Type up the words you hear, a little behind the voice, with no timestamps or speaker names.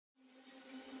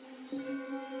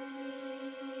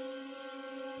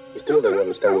You still don't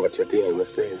understand what you're dealing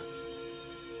with, do you?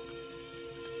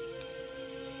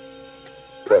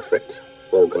 Perfect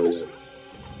organism.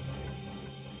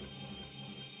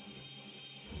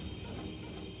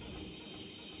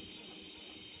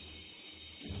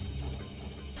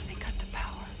 They cut the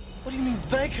power. What do you mean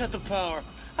they cut the power?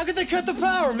 How could they cut the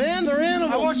power, man? They're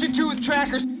animals. I watched it too with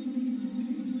trackers.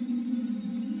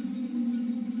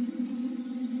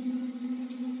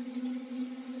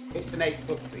 It's an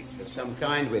 8-foot creature of some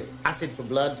kind with acid for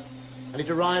blood, and it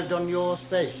arrived on your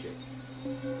spaceship.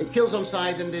 It kills on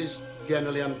sight and is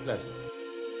generally unpleasant.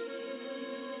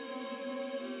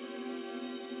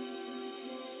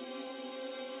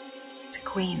 It's a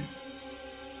queen.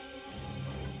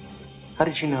 How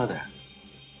did you know that?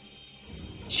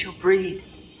 She'll breed.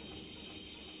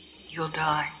 You'll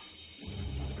die.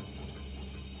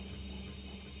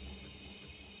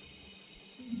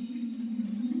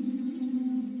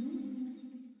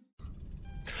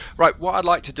 Right, what I'd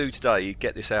like to do today,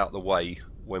 get this out of the way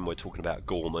when we're talking about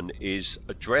Gorman, is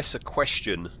address a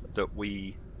question that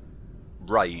we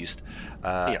raised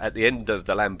at the end of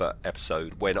the Lambert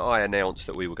episode when I announced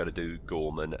that we were going to do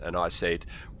Gorman, and I said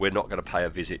we're not going to pay a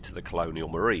visit to the Colonial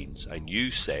Marines, and you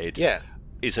said,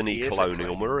 isn't he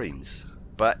Colonial Marines?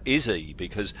 But is he?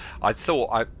 Because I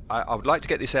thought I would like to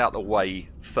get this out of the way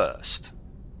first.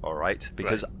 All right,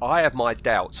 because I have my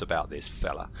doubts about this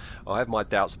fella. I have my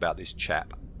doubts about this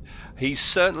chap. He's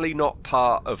certainly not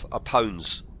part of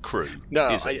Apone's crew.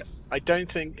 No, is he? I don't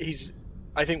think he's.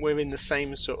 I think we're in the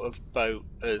same sort of boat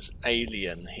as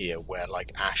Alien here, where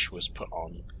like Ash was put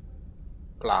on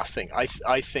last thing. I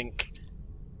think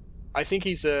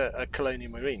he's a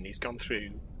Colonial Marine. He's gone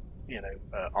through,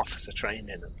 officer training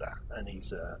and that, and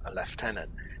he's a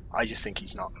lieutenant. I just think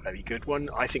he's not a very good one.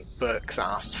 I think Burke's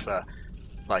asked for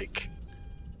like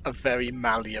a very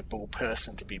malleable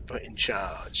person to be put in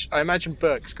charge. I imagine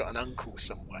Burke's got an uncle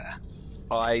somewhere.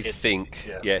 I think,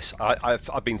 yes.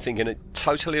 I've been thinking it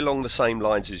totally along the same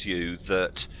lines as you,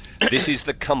 that this is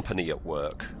the company at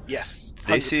work. Yes.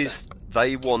 100%.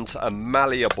 They want a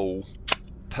malleable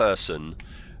person.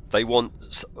 They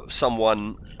want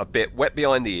someone a bit wet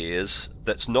behind the ears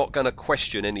that's not going to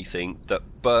question anything that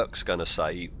Burke's going to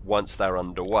say once they're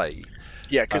underway.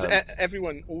 Yeah, because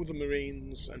everyone, all the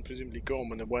Marines and presumably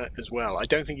Gorman as well, I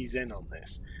don't think he's in on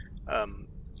this.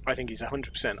 I think he's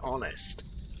 100% honest.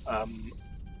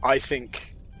 I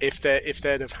think if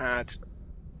they'd have had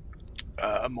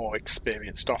a more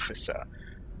experienced officer,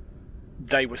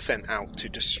 they were sent out to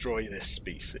destroy this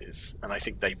species, and I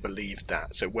think they believed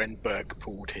that. So when Burke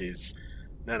pulled his,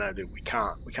 no, we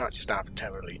can't just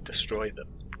arbitrarily destroy them,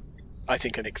 I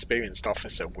think an experienced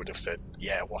officer would have said,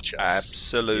 yeah, watch us.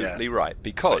 Absolutely right,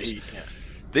 because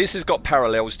this has got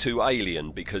parallels to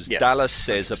Alien, because Dallas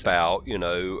says 100%. About,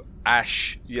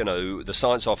 Ash, the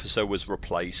science officer was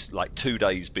replaced like 2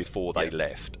 days before they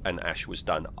left, and Ash was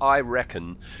done. I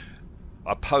reckon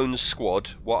Apone's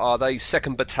squad, what are they,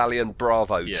 2nd Battalion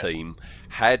Bravo team,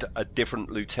 had a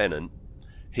different lieutenant.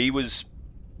 He was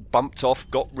bumped off,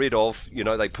 got rid of,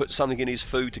 they put something in his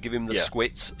food to give him the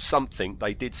squits, something,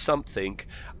 they did something.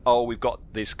 Oh, we've got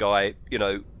this guy,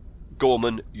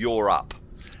 Gorman, you're up.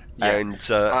 And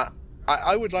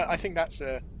I think that's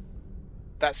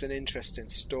an interesting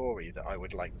story that I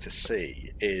would like to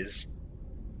see, is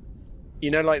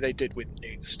like they did with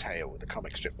Newt's Tale, the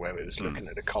comic strip where it was looking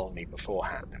at a colony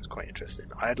beforehand. It was quite interesting.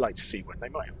 I'd like to see when they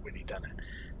might have really done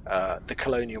it. The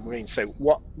Colonial Marines. So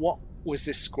what was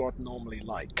this squad normally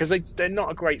like? Because they're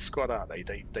not a great squad, are they?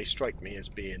 They strike me as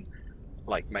being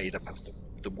like made up of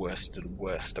the worst of the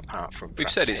worst, apart from we've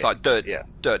said it's like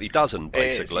Dirty Dozen,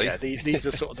 basically. These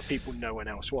are sort of the people no one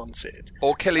else wanted.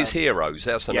 Or Kelly's Heroes.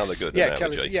 That's another good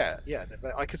analogy.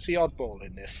 I could see Oddball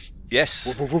in this. Yes.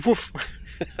 Woof, woof, woof, woof.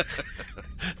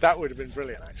 That would have been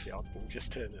brilliant, actually. Oddball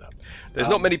just turning up. There's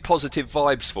not many positive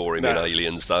vibes for him in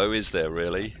Aliens, though, is there?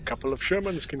 Really? A couple of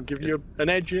Shermans can give you an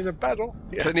edge in a battle.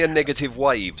 Plenty of negative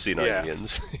waves in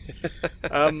Aliens.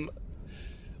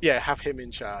 Have him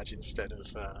in charge instead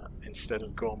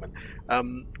of Gorman.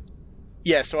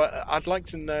 So I'd like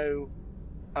to know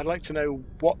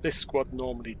what this squad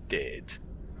normally did,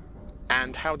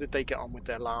 and how did they get on with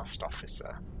their last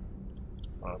officer?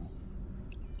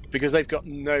 Because they've got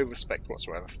no respect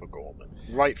whatsoever for Gorman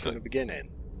right from the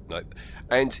beginning. No,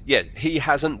 and he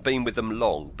hasn't been with them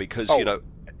long because I don't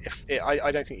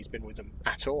think he's been with them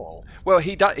at all. Well,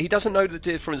 he doesn't know the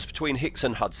difference between Hicks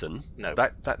and Hudson. No,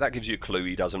 that gives you a clue.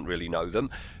 He doesn't really know them.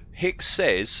 Hicks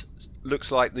says,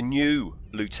 looks like the new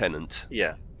lieutenant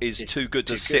is too good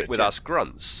to sit with us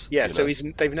grunts. Yeah, so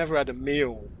they've never had a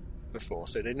meal before,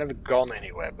 so they've never gone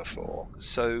anywhere before.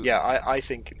 So yeah, I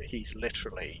think he's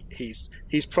literally he's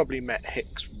probably met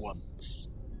Hicks once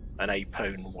and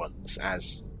Apone once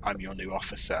as I'm your new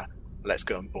officer. Let's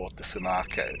go on board the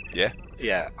Sulaco. Yeah.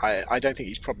 Yeah, I don't think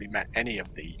he's probably met any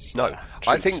of these. No,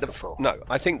 I think before.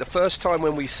 I think the first time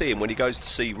when we see him, when he goes to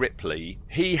see Ripley,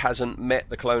 he hasn't met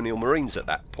the Colonial Marines at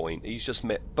that point. He's just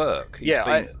met Burke.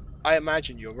 I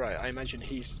imagine you're right. I imagine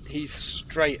he's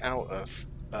straight out of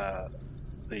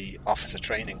the officer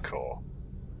training corps.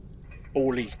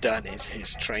 All he's done is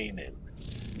his training.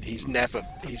 He's never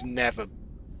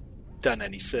done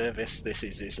any service. This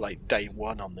is his like day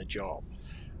one on the job.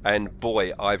 And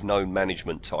boy, I've known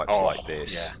management types like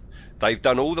this. Yeah. They've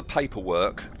done all the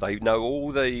paperwork. They know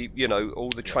all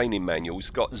the training manuals.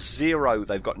 Got zero.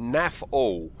 They've got naff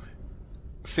all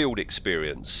field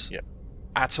experience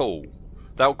at all.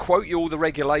 They'll quote you all the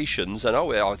regulations, and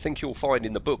I think you'll find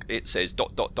in the book it says ...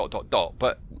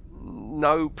 but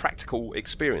no practical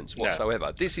experience whatsoever.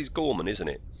 No. This is Gorman, isn't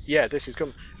it? Yeah, this is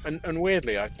Gorman. And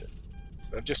weirdly, I've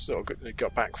just sort of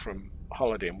got back from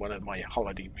holiday, and one of my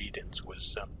holiday readings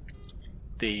was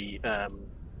the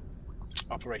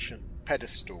Operation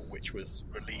Pedestal, which was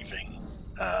relieving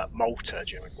Malta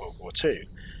during World War II,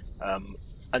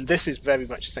 and this is very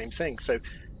much the same thing. So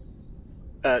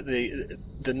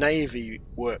the Navy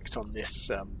worked on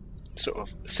this sort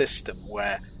of system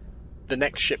where the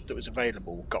next ship that was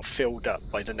available got filled up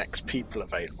by the next people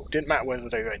available. Didn't matter whether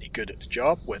they were any good at the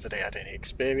job, whether they had any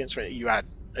experience, or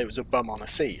it was a bum on a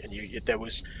seat, and there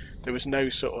was no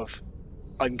sort of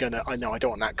I don't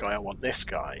want that guy, I want this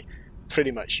guy.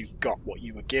 Pretty much you got what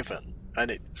you were given,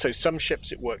 and so some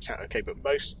ships it worked out okay, but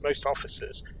most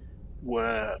officers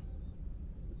were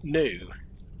new.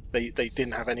 They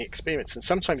didn't have any experience, and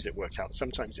sometimes it worked out,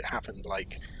 sometimes it happened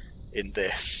like in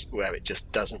this where it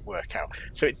just doesn't work out.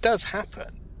 So it does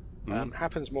happen.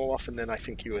 Happens more often than I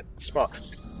think you would spot.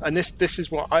 And this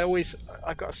is what I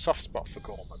got a soft spot for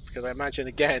Gorman, because I imagine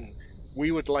again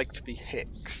we would like to be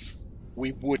Hicks.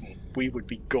 We wouldn't. We would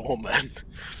be Gorman.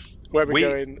 Where we're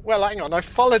going, well, hang on, I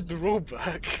followed the rule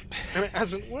book and it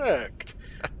hasn't worked.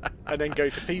 And then go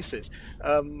to pieces.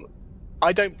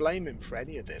 I don't blame him for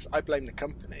any of this. I blame the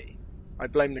company. I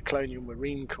blame the Colonial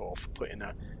Marine Corps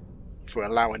for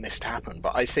allowing this to happen.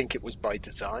 But I think it was by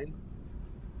design.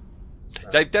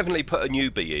 They've definitely put a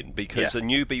newbie in because a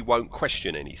newbie won't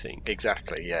question anything.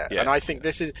 Exactly, yeah. And I think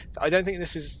I don't think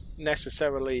this is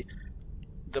necessarily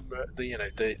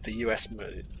the US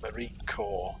Marine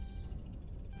Corps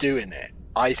doing it.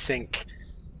 I think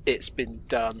it's been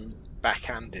done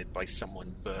backhanded by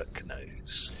someone Burke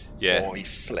knows. Yeah. Or he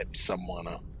slipped someone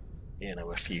a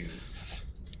few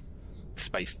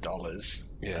space dollars.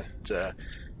 Yeah. But,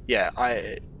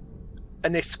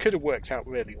 and this could have worked out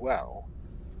really well.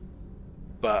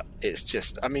 But it's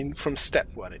just, I mean, from step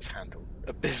one, it's handled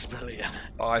abysmally.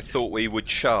 I thought we would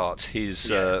chart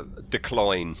his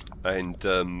decline and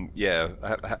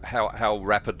how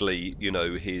rapidly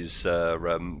his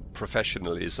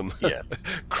professionalism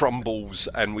crumbles,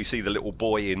 and we see the little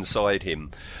boy inside him.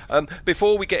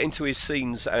 Before we get into his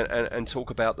scenes and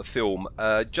talk about the film,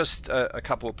 just a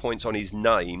couple of points on his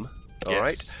name. All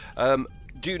right.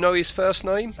 Do you know his first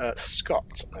name?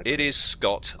 Scott. It is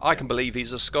Scott. I can believe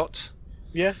he's a Scot.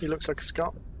 Yeah, he looks like a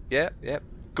Scot. Yeah.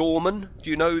 Gorman. Do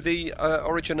you know the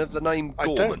origin of the name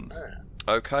Gorman? I don't know.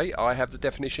 Okay, I have the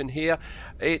definition here.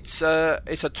 It's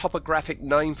a topographic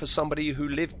name for somebody who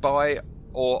lived by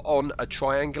or on a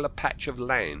triangular patch of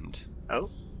land. Oh.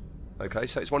 Okay,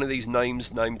 so it's one of these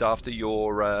names named after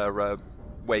your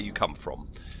where you come from.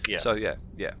 Yeah. So yeah.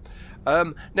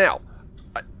 Now,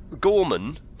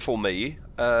 Gorman, for me,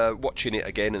 watching it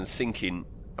again and thinking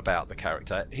about the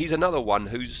character, he's another one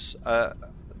who's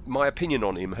my opinion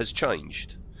on him has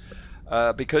changed,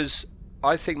 because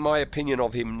I think my opinion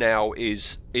of him now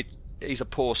is he's a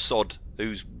poor sod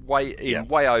who's way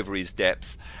over his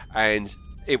depth, and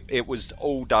it was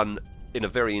all done in a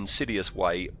very insidious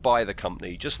way by the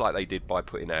company, just like they did by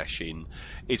putting Ash in.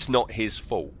 It's not his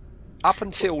fault. Up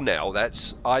until now,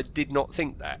 I did not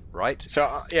think that, right?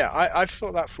 So I've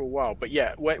thought that for a while, but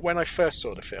when I first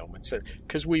saw the film, and so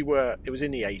because it was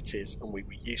in the 80s, and we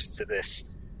were used to this,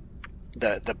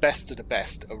 the best of the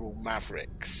best are all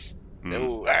mavericks,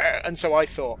 and so I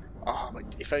thought,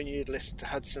 if only you'd listened to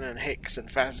Hudson and Hicks and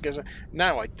Vasquez.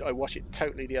 Now I watch it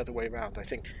totally the other way around. I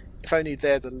think if only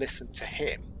they'd have listened to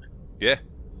him. Yeah.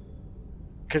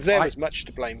 Because there was much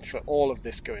to blame for all of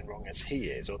this going wrong as he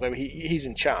is, although he's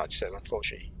in charge, so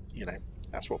unfortunately,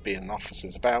 that's what being an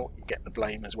officer's about. You get the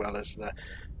blame as well as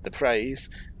the praise.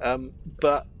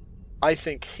 But I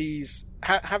think he's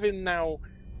having now,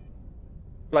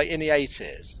 like in the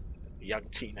 80s, young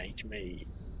teenage me,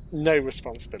 no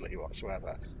responsibility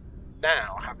whatsoever.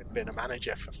 Now, having been a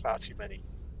manager for far too many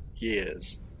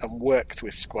years and worked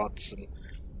with squads and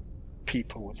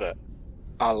people that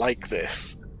are like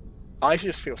this, I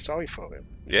just feel sorry for him.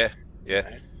 Yeah.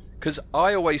 Because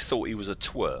I always thought he was a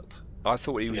twerp. I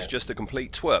thought he was just a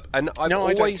complete twerp, and I've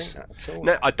always. I don't think that at all.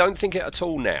 No, I don't think it at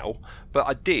all now, but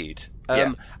I did.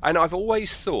 And I've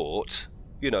always thought,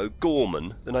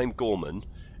 Gorman, the name Gorman,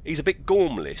 he's a bit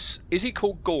gormless. Is he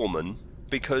called Gorman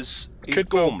because he's Could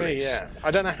gormless? well be, yeah. I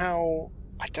don't know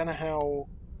how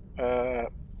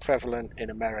prevalent in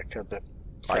America the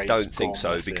I don't think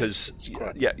so gormless because is.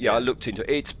 I looked into it.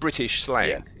 It's British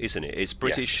slang, isn't it? It's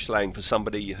British Yes. slang for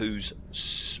somebody who's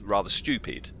rather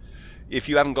stupid. If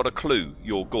you haven't got a clue,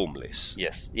 you're gormless.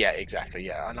 Yes, yeah, exactly,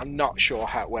 yeah. And I'm not sure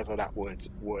whether that would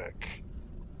work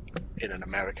in an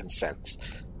American sense.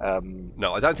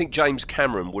 No, I don't think James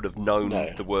Cameron would have known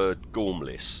the word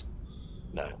gormless.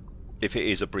 No. If it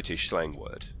is a British slang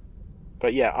word.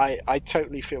 But yeah, I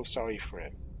totally feel sorry for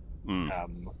him.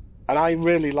 And I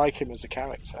really like him as a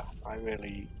character.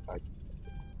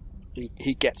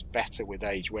 He gets better with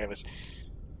age, whereas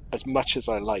as much as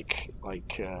I like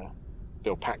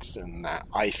Bill Paxton and that,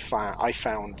 I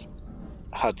found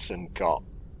Hudson got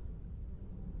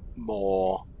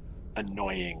more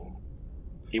annoying.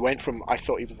 He went from I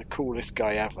thought he was the coolest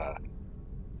guy ever.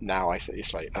 Now I think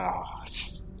it's like,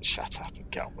 just shut up and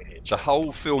get on with it. The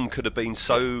whole film could have been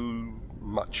so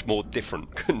much more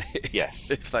different, couldn't it?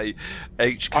 Yes. If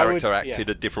each character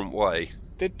acted a different way.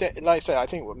 Like I say, I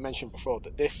think we mentioned before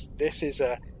that this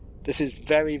is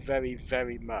very, very,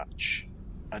 very much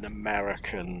an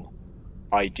American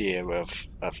idea of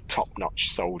top-notch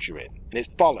soldiering, and it's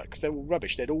bollocks. They're all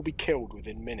rubbish. They'd all be killed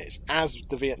within minutes, as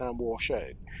the Vietnam War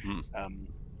showed.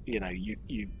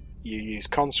 You use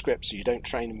conscripts, you don't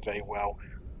train them very well.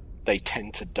 They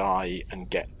tend to die and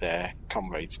get their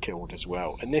comrades killed as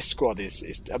well. And this squad is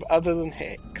other than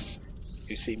Hicks,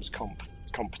 who seems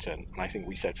competent, and I think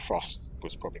we said Frost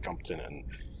was probably competent, and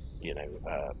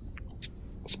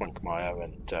Spunkmeyer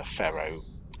and Ferro,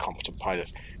 competent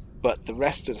pilots. But the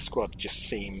rest of the squad just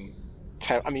seem...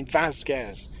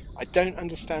 Vasquez, I don't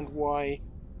understand why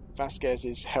Vasquez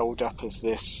is held up as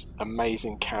this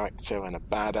amazing character and a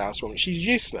badass woman. She's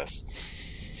useless.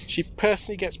 She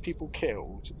personally gets people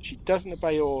killed. She doesn't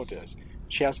obey orders.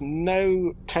 She has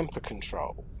no temper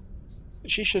control.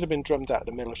 She should have been drummed out of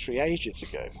the military ages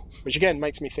ago. Which again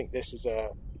makes me think this is a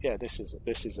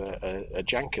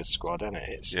Jankers squad, isn't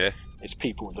it? It's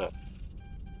people that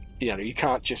you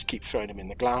can't just keep throwing them in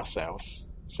the glass house.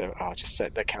 So I'll just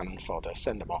set their cannon fodder,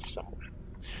 send them off somewhere.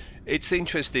 It's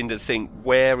interesting to think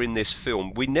where in this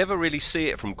film we never really see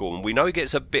it from Gorman. We know he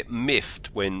gets a bit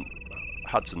miffed when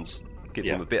Hudson gives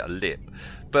him a bit of lip,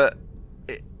 but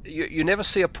you never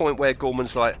see a point where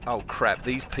Gorman's like, "Oh crap,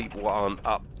 these people aren't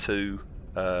up to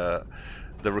the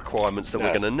requirements that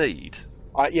we're going to need."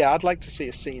 I'd like to see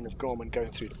a scene of Gorman going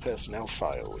through the personnel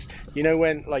files.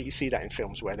 When, like, you see that in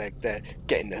films where they're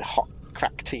getting the hot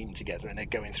crack team together and they're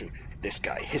going through this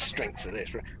guy, his strengths are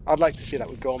this. I'd like to see that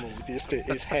with Gorman, with just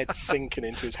his head sinking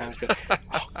into his hands, going,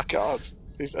 "Oh God,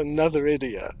 he's another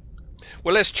idiot."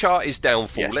 Well, let's chart his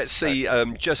downfall. Yes, let's see,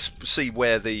 just see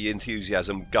where the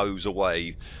enthusiasm goes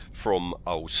away from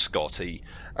old Scotty.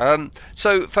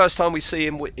 So first time we see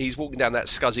him, he's walking down that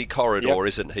scuzzy corridor,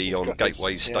 isn't he, on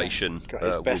Gateway Station?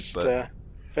 Got his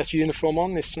best uniform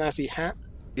on, his snazzy hat.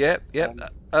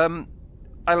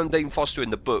 Alan Dean Foster in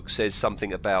the book says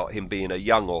something about him being a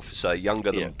young officer,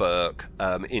 younger than Burke,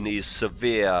 in his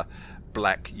severe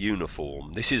black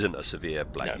uniform. This isn't a severe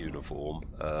black uniform.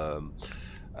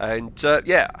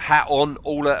 Hat on,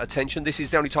 all at attention. This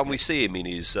is the only time we see him in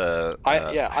his.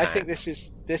 I think this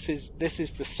is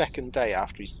the second day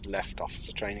after he's left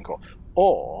officer training corps,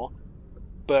 or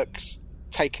Burke's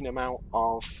taken him out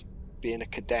of being a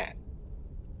cadet.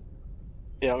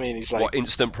 You know what I mean? He's like,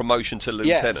 instant promotion to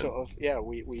lieutenant? Yeah, sort of. Yeah,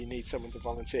 we need someone to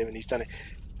volunteer, and he's done it.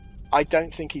 I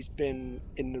don't think he's been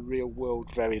in the real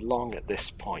world very long at this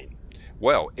point.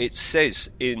 Well, it says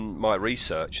in my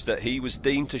research that he was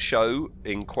deemed to show,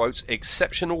 in quotes,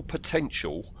 exceptional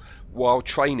potential while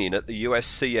training at the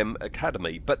USCM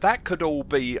Academy. But that could all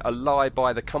be a lie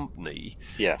by the company.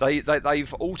 Yeah.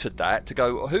 They've altered that to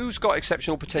go, who's got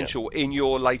exceptional potential in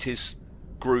your latest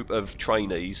group of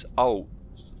trainees? Oh,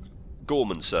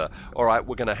 Gorman, sir. All right,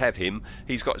 we're going to have him.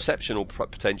 He's got exceptional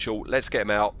potential. Let's get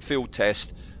him out. Field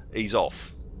test. He's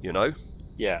off,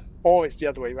 Yeah. Or it's the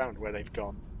other way around, where they've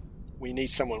gone, we need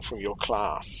someone from your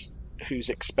class who's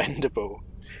expendable.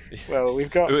 Well,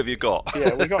 we've got... Who have you got?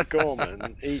 Yeah, we've got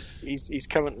Gorman. He's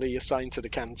currently assigned to the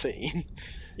canteen.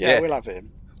 We'll have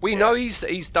him. We know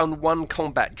he's done one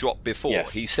combat drop before.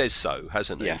 Yes. He says so,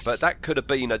 hasn't he? Yes. But that could have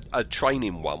been a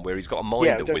training one where he's got a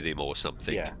minder with him or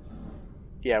something. Yeah,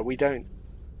 yeah. We don't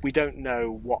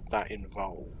know what that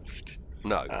involved.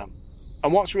 No.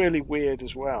 And what's really weird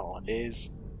as well is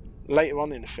later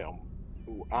on in the film,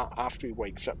 after he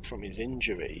wakes up from his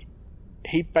injury,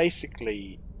 he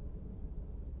basically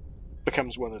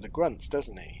becomes one of the grunts,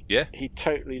 doesn't he? Yeah. He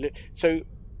totally. So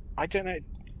I don't know.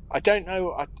 I don't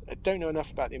know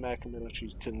enough about the American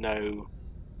military to know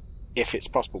if it's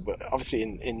possible, but obviously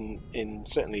in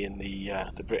certainly in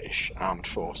the British armed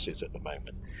forces at the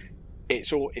moment,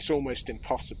 it's almost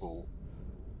impossible.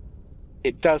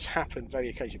 It does happen very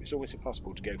occasionally, but it's almost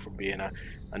impossible to go from being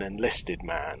an enlisted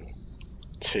man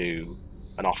to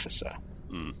an officer.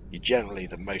 You generally,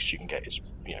 the most you can get is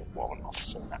one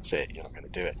officer, and that's it. You're not going to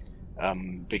do it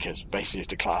because basically it's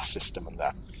the class system and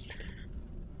that.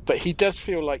 But he does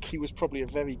feel like he was probably a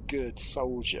very good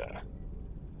soldier,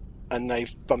 and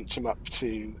they've bumped him up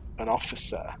to an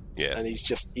officer. Yeah. And he's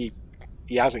just he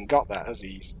hasn't got that, has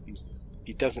he?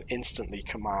 He doesn't instantly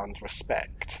command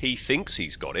respect. He thinks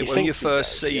he's got it. He When you thinks he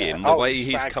first does, see yeah. him, the way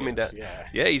he's swaggers, coming down,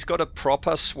 yeah. he's got a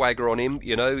proper swagger on him. He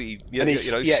he's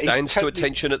stands to totally-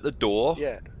 attention at the door.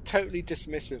 Yeah, totally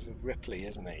dismissive of Ripley,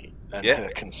 isn't he? And Yeah. her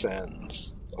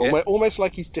concerns. Yeah. Almost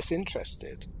like he's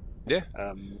disinterested. Yeah.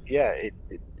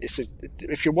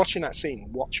 If you're watching that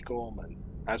scene, watch Gorman,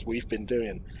 as we've been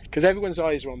doing, because everyone's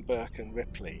eyes are on Burke and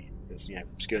Ripley. Because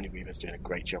Sigourney Weaver's doing a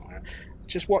great job.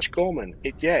 Just watch Gorman.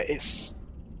 It's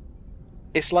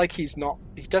like he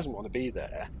doesn't want to be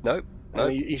there. No.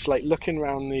 And he's like looking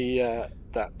around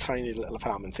that tiny little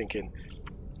apartment, thinking,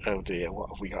 "Oh dear,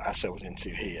 what have we got ourselves into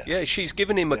here?" Yeah, she's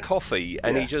given him a coffee,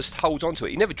 and he just holds on to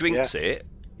it. He never drinks it.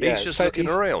 He's just looking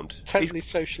around. Totally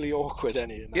socially awkward,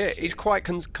 any. He's quite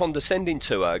condescending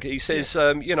to her. He says,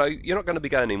 you're not going to be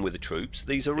going in with the troops.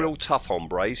 These are real tough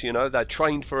hombres, they're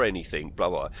trained for anything, blah,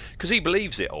 blah. Because he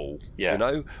believes it all,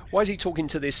 Why is he talking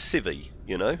to this civvy,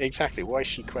 Exactly. Why is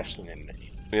she questioning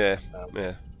me? Yeah,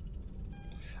 Because,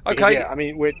 Okay. I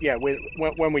mean,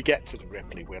 when we get to the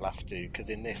Ripley, we'll have to, because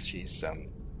in this she's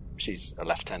a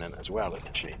lieutenant as well,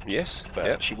 isn't she? Yes.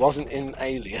 But she wasn't in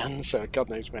Alien, so God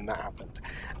knows when that happened.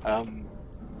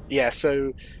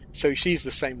 So she's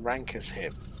the same rank as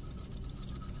him,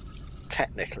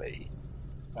 technically.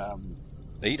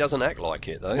 He doesn't act like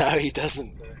it, though. No, he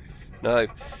doesn't. No.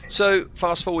 So,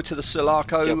 fast forward to the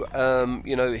Sulaco.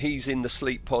 Yep. He's in the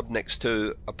sleep pod next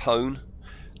to Apone.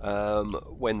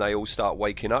 When they all start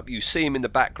waking up, you see him in the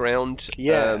background.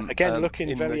 Yeah, again looking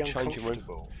in very the changing room.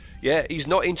 uncomfortable. Yeah, he's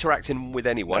not interacting with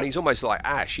anyone. No. He's almost like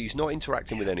Ash. He's not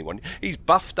interacting with anyone. He's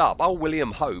buffed up. Oh,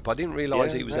 William Hope. I didn't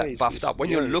realise he was that buffed up.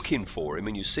 When you're looking for him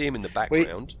and you see him in the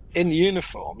background. In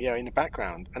uniform, in the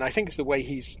background. And I think it's the way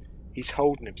he's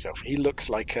holding himself. He looks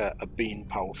like a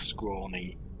beanpole,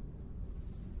 scrawny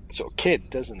sort of kid,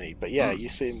 doesn't he? But you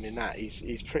see him in that.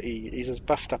 He's as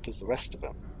buffed up as the rest of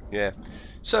them. Yeah.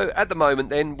 So at the moment,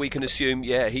 then we can assume,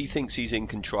 he thinks he's in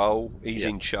control. He's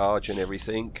in charge and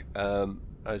everything.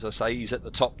 As I say, he's at the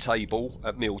top table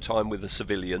at mealtime with the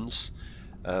civilians,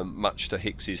 much to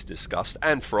Hicks's disgust.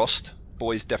 And Frost.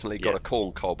 Boy's definitely got a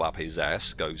corn cob up his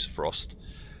ass, goes Frost.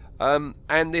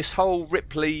 And this whole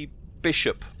Ripley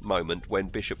Bishop moment when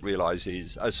Bishop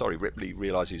realises... Ripley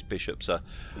realises Bishop's an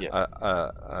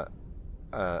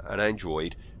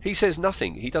android. He says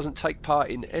nothing. He doesn't take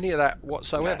part in any of that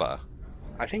whatsoever.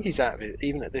 No. I think he's out of it.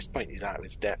 Even at this point, he's out of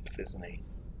his depth, isn't he?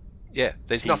 Yeah,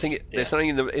 there's nothing. There's nothing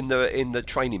in the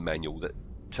training manual that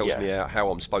tells me how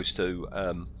I'm supposed to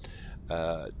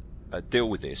deal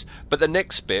with this. But the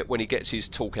next bit, when he gets his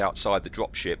talk outside the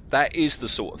dropship, that is the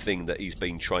sort of thing that he's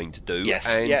been trained to do. Yes,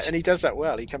 and he does that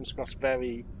well. He comes across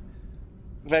very,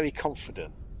 very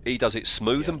confident. He does it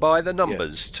smooth and by the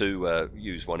numbers, to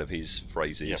use one of his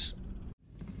phrases.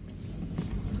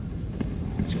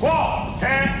 Squall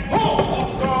and pull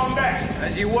some back.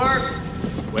 As you work.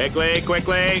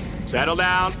 Quickly. Settle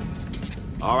down.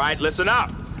 All right, listen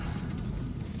up.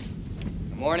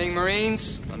 Good morning,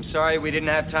 Marines. I'm sorry we didn't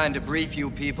have time to brief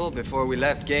you people before we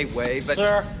left Gateway, but...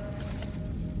 Sir.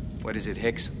 What is it,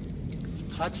 Hicks?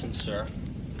 Hudson, sir.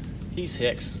 He's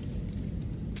Hicks.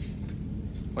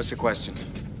 What's the question?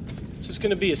 Is this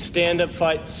going to be a stand-up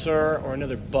fight, sir, or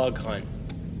another bug hunt?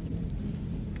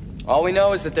 All we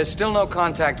know is that there's still no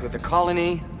contact with the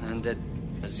colony, and that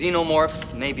a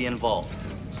xenomorph may be involved.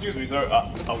 Excuse me, sir.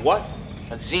 A what?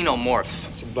 A xenomorph.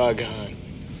 It's a bug hunt.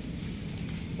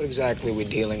 What exactly are we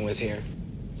dealing with here?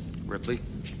 Ripley?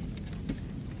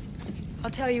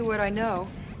 I'll tell you what I know.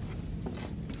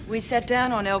 We sat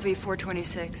down on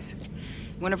LV-426.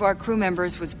 One of our crew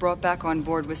members was brought back on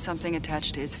board with something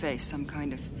attached to his face, some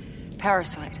kind of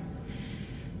parasite.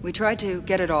 We tried to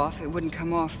get it off. It wouldn't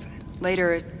come off.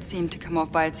 Later, it seemed to come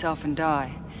off by itself and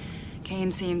die.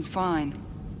 Kane seemed fine.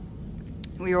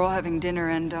 We were all having dinner,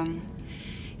 and,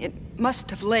 it must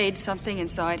have laid something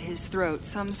inside his throat,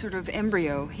 some sort of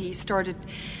embryo. He started,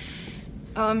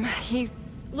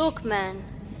 Look, man,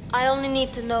 I only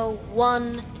need to know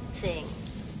one thing.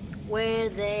 Where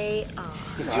they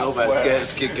are. Joe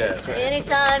Vasquez, kick ass.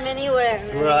 Anytime, anywhere,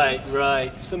 man.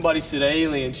 Right. Somebody said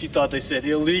alien. She thought they said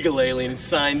illegal alien and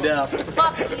signed up.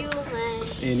 Fuck you, man.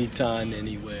 Anytime,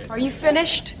 anywhere. Are you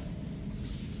finished?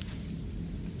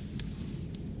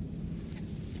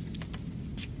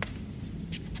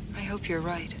 I hope you're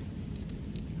right.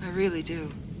 I really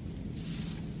do.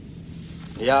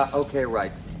 Yeah, okay,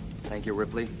 right. Thank you,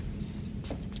 Ripley.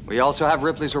 We also have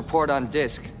Ripley's report on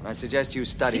disk. I suggest you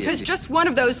study it. Because just one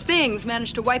of those things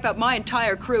managed to wipe out my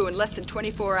entire crew in less than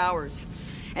 24 hours.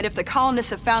 And if the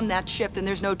colonists have found that ship, then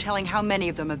there's no telling how many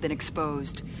of them have been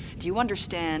exposed. Do you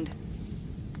understand?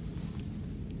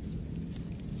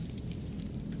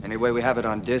 Anyway, we have it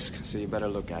on disk, so you better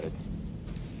look at it.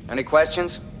 Any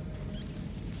questions?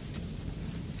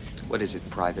 What is it,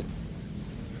 Private?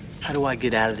 How do I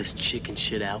get out of this chicken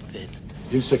shit outfit?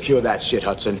 You secure that shit,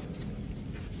 Hudson.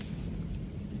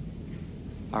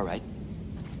 All right.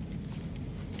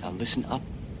 Now listen up.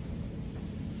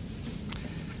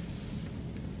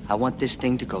 I want this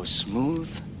thing to go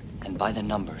smooth and by the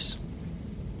numbers.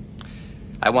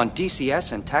 I want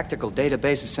DCS and tactical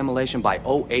database assimilation by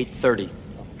 0830.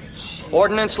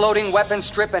 Ordnance loading, weapon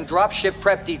strip, and dropship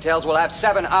prep details will have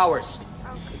 7 hours.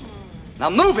 Now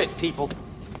move it, people.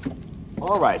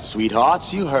 All right,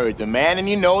 sweethearts, you heard the man and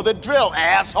you know the drill,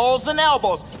 assholes and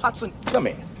elbows. Hudson, come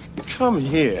here. Come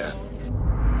here.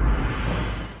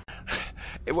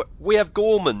 We have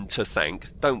Gorman to thank,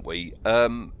 don't we?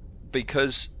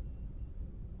 Because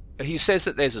he says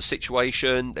that there's a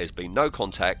situation, there's been no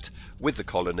contact with the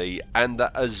colony, and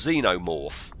that a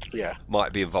xenomorph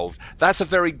might be involved. That's a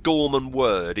very Gorman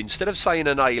word. Instead of saying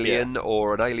an alien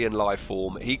or an alien life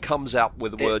form, he comes out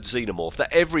with the word xenomorph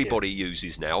that everybody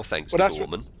uses now, thanks to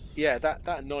Gorman. That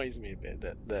annoys me a bit,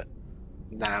 that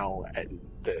now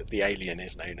the alien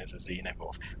is known as a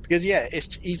xenomorph. Because,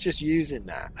 he's just using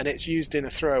that, and it's used in a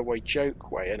throwaway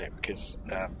joke way, isn't it? Because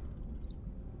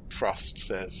Frost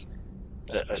says...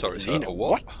 Sorry,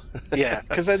 what? Yeah,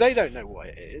 because they don't know what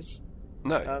it is.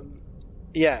 No.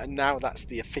 And now that's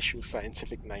the official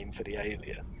scientific name for the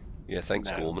alien. Yeah, thanks,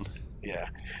 Gorman. Yeah.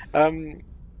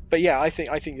 But yeah, I think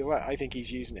you're right. I think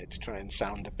he's using it to try and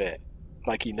sound a bit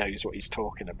like he knows what he's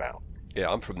talking about. Yeah,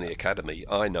 I'm from the academy.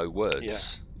 I know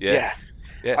words. Yeah.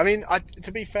 I mean,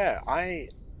 to be fair, I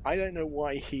don't know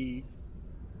why he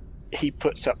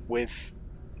puts up with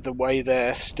the way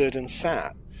they're stood and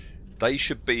sat. They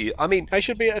should be, They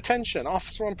should be at attention.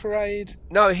 Officer on parade.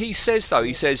 No, he says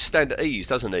stand at ease,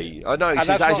 doesn't he? I know, he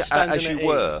says as you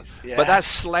were. Yeah. But that's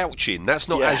slouching. That's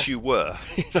not as you were.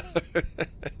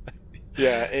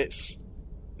 Yeah, it's...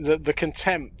 The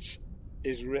contempt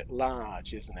is writ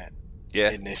large, isn't it? Yeah.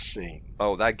 In this scene.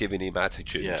 Oh, they're giving him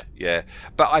attitude. Yeah.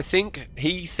 But I think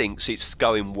he thinks it's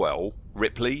going well.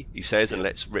 Ripley, he says, and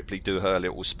lets Ripley do her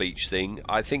little speech thing.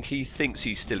 I think he thinks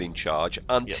he's still in charge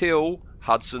until...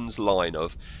 Hudson's line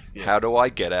of, how do I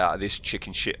get out of this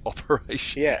chicken shit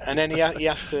operation? Yeah, and then he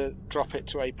has to drop it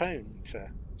to Apone to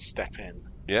step in.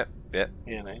 Yeah.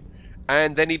 You know.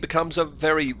 And then he becomes a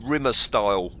very Rimmer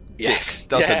style dick,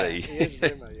 doesn't he? He is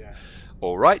Rimmer, yeah.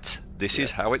 All right, this is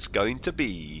how it's going to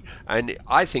be. And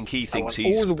I think he thinks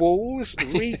all the walls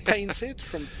repainted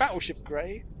from battleship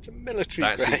grey to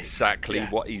military grey. That's exactly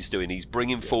what he's doing. He's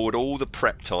bringing forward all the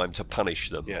prep time to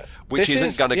punish them, which This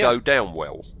isn't going to go down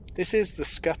well. This is the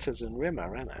Scutters and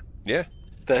Rimmer, isn't it? Yeah.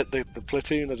 The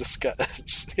platoon of the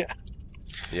Scutters.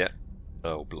 Yeah.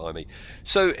 Oh, blimey.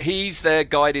 So he's there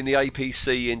guiding the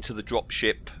APC into the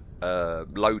dropship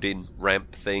loading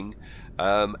ramp thing.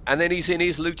 And then he's in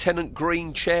his Lieutenant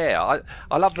Green chair.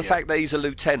 I love the fact that he's a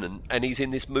lieutenant and he's in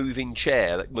this moving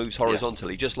chair that moves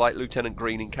horizontally, just like Lieutenant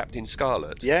Green in Captain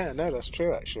Scarlet. Yeah, no, that's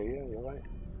true, actually. Yeah, you're right.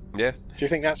 Yeah. Do you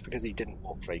think that's because he didn't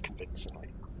walk very convincingly?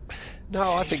 No,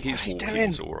 I think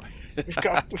he's all right. We've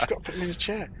got to put him in his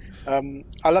chair.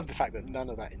 I love the fact that none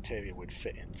of that interior would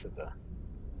fit into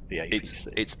the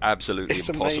APC. It's absolutely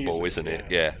impossible, amazing, isn't it?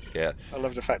 Yeah. I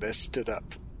love the fact they're stood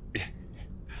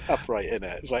upright in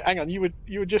it. It's like, hang on, you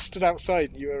were just stood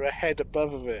outside and you were a head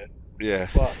above of it. Yeah.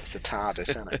 Well, it's a TARDIS,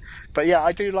 isn't it? But yeah,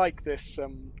 I do like this.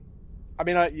 I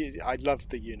mean, I love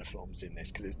the uniforms in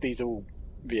this because these are all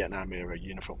Vietnam era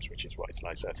uniforms, which is what it's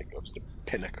like. So I think it was the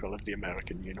pinnacle of the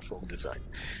American uniform design,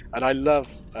 and I love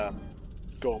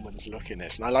Gorman's look in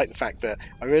this, and I like the fact that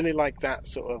I really like that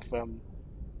sort of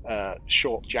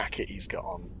short jacket he's got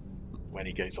on when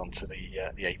he goes onto the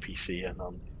APC and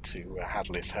on to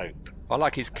Hadley's Hope. I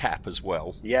like his cap as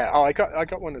well. Yeah, I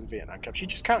got one of the Vietnam caps. You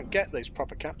just can't get those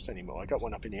proper caps anymore. I got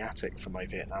one up in the attic for my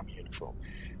Vietnam uniform.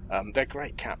 They're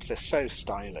great caps. They're so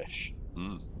stylish.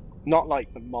 Not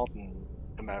like the modern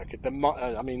American.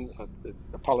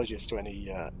 Apologies to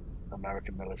any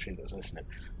American military that's listening.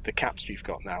 The caps you've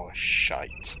got now are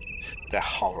shite. They're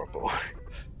horrible.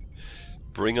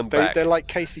 Bring them back. They're like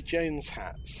Casey Jones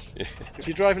hats. If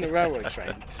you're driving a railway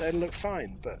train, they look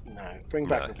fine, but no. Bring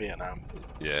back the Vietnam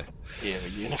era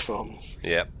uniforms.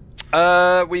 Yeah.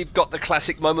 We've got the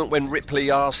classic moment when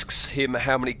Ripley asks him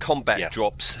how many combat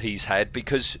drops he's had,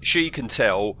 because she can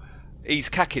tell he's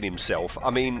cacking himself. I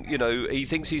mean, you know, he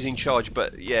thinks he's in charge,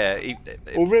 but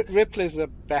Ripley's a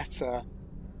better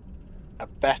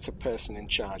person in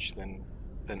charge than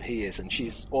he is, and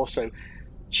she's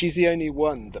the only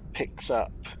one that picks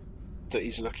up that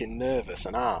he's looking nervous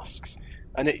and asks,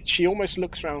 and she almost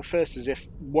looks around first as if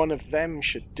one of them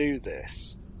should do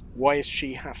this. Why is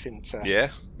she having to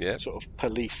sort of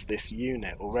police this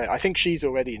unit already? I think she's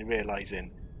already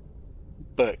realising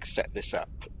Burke set this up.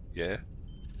 Yeah.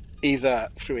 Either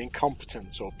through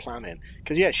incompetence or planning.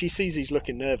 Because, she sees he's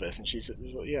looking nervous and she says,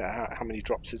 how many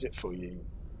drops is it for you,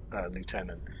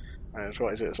 Lieutenant? And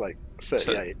what is it? It's like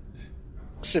 38.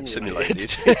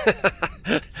 Simulated.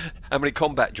 How many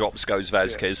combat drops goes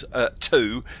Vasquez?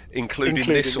 2, including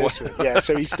this one. Yeah,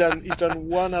 so he's done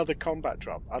one other combat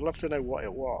drop. I'd love to know what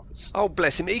it was. Oh,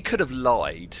 bless him. He could have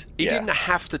lied. He didn't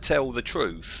have to tell the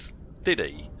truth, did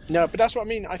he? No, but that's what I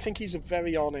mean. I think he's a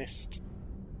very honest,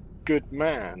 good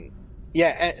man.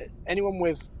 Yeah, anyone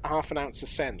with half an ounce of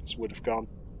sense would have gone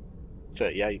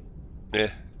 38. Yeah.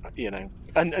 You know,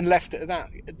 and left it at that.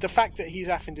 The fact that he's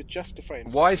having to justify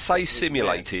himself. Why say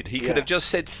simulated? He could have just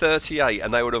said 38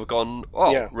 and they would have gone,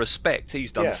 respect,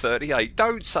 he's done 38.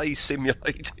 Don't say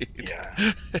simulated.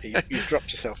 Yeah. You've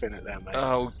dropped yourself in it there, mate.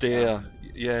 Oh, dear.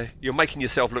 You're making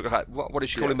yourself look like, what did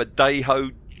she call him, a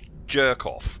Daho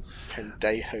jerk-off?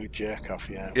 Daho jerk-off,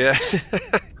 Yeah.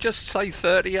 Just say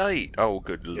 38. Oh,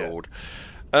 good Lord.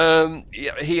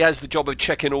 He has the job of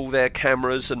checking all their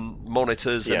cameras and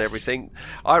monitors and everything.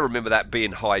 I remember that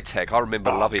being high tech. I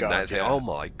remember loving that. Yeah. Oh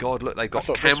my God! Look, they've got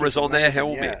cameras on their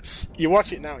helmets. Yeah. You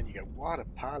watch it now and you go, "What a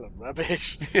pile of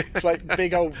rubbish!" It's like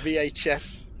big old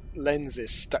VHS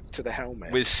lenses stuck to the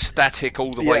helmet with static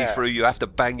all the way through. You have to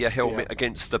bang your helmet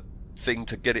against the thing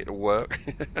to get it to work.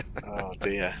 Oh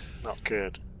dear, not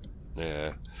good.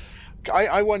 Yeah.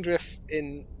 I wonder if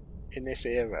in this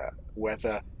era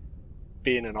whether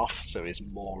being an officer is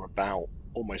more about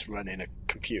almost running a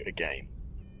computer game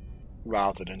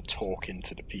rather than talking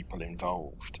to the people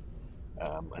involved,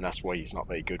 and that's why he's not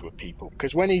very good with people.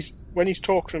 Because when he's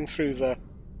talking them through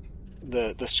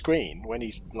the screen, when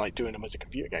he's like doing them as a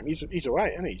computer game, he's all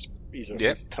right, and he's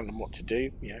telling them what to do.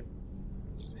 You know,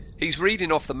 he's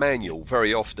reading off the manual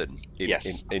very often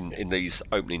in these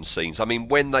opening scenes. I mean,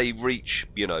 when they reach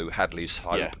Hadley's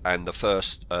Hope and the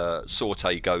first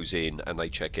sortie goes in and they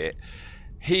check it.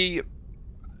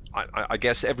 I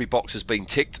guess every box has been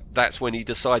ticked. That's when he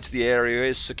decides the area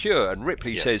is secure. And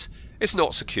Ripley says, it's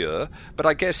not secure. But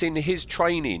I guess in his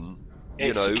training,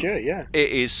 secure, it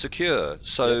is secure.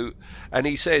 So, and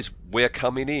he says, we're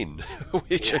coming in,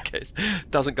 which again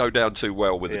doesn't go down too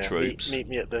well with the troops. Meet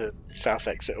me at the south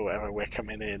exit or whatever, we're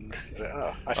coming in.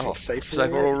 I feel safer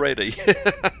already.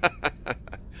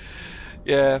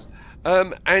 Yeah.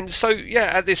 And so,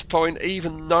 at this point,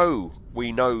 even though we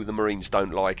know the Marines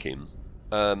don't like him,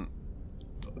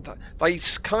 they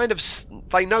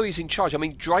know he's in charge. I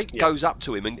mean, Drake goes up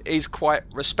to him and is quite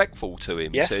respectful to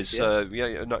him. He says,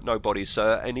 nobody,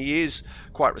 sir. And he is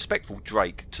quite respectful,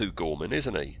 Drake, to Gorman,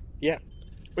 isn't he? Yeah.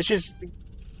 Which is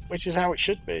how it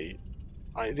should be.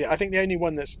 I think the only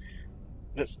one that's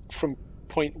from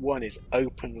point one is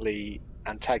openly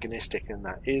antagonistic in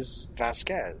that is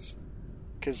Vasquez.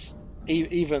 Because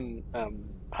even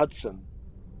Hudson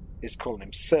is calling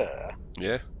him Sir.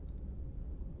 Yeah.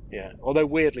 Yeah. Although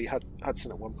weirdly,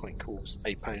 Hudson at one point calls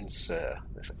Apone Sir.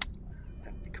 It's like,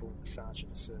 don't be calling the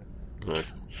Sergeant Sir.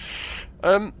 Right.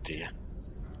 Dear.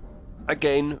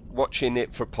 Again, watching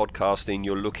it for podcasting,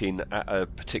 you're looking at a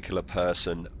particular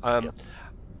person.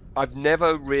 I've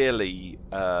never really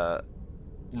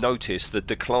noticed the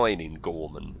decline in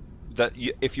Gorman. that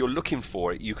if you're looking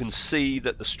for it, you can see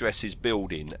that the stress is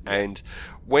building. And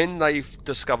when they've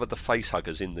discovered the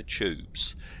facehuggers in the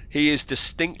tubes, he is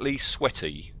distinctly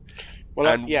sweaty. Well,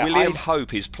 and William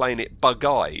Hope is playing it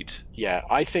bug-eyed. Yeah,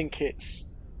 I think it's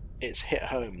hit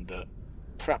home that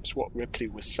perhaps what Ripley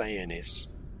was saying is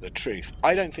the truth.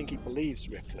 I don't think he believes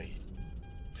Ripley.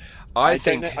 I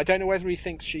don't know whether he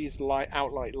thinks she's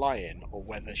outright lying or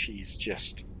whether she's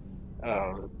just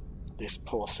this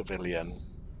poor civilian,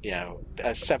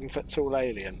 a 7-foot-tall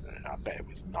alien. I bet it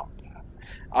was not that.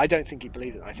 I don't think he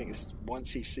believes it. I think it's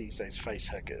once he sees those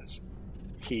facehuggers,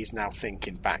 he's now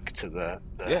thinking back to the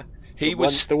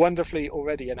wonderfully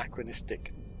already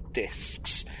anachronistic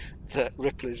discs that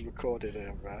Ripley's recorded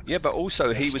her. But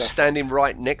also he was standing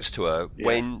right next to her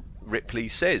when Ripley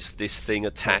says this thing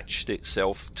attached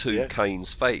itself to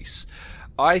Kane's face.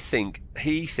 I think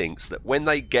he thinks that when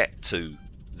they get to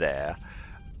there,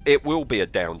 it will be a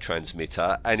down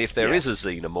transmitter, and if there is a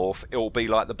xenomorph, it will be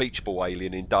like the Beach Ball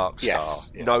alien in Dark Star.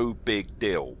 No big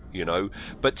deal,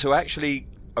 But to actually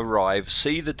arrive,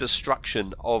 see the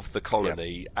destruction of the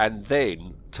colony, and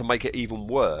then, to make it even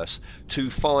worse,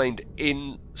 to find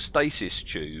in stasis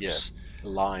tubes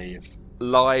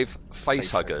live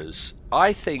facehuggers.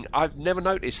 I think I've never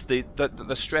noticed the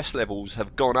stress levels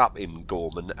have gone up in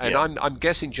Gorman, and I'm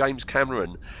guessing James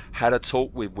Cameron had a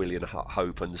talk with William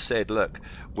Hope and said, look,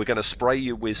 we're going to spray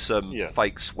you with some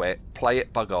fake sweat, play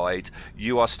it bug-eyed,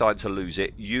 you are starting to lose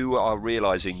it, you are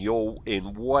realising you're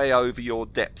in way over your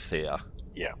depth here.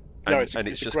 And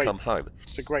it's just come home.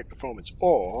 It's a great performance.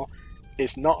 Or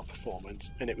it's not a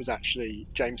performance, and it was actually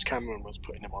James Cameron was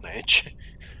putting him on edge.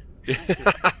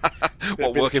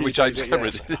 Working with James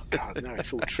Cameron? Oh God, no,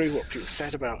 it's all true what people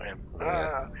said about him.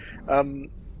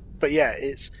 But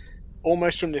it's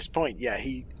almost from this point.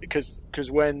 Because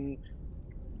when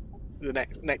the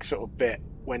next sort of bit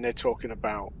when they're talking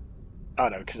about, I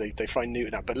don't know, because they find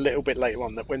Newton out, but a little bit later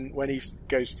on that when he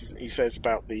says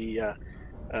about the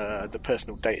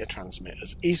personal data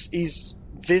transmitters, he's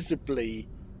visibly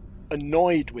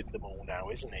annoyed with them all now,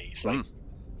 isn't he? He's like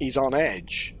he's on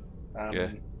edge.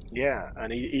 And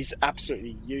he's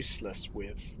absolutely useless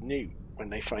with Newt when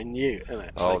they find Newt.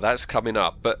 That's coming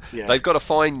up. But they've got to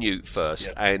find Newt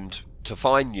first, and to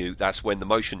find Newt, that's when the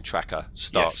motion tracker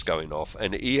starts going off.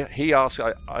 And he asks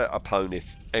Apone if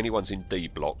anyone's in D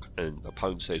block, and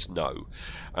Apone says no.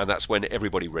 And that's when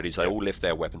everybody readies. They all lift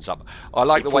their weapons up. I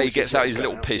like the way he gets out his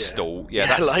little pistol.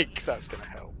 That's going to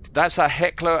help. That's a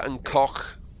Heckler and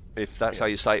Koch, if that's how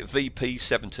you say it,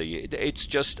 VP-70. It's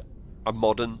just a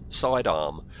modern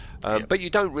sidearm, but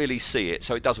you don't really see it,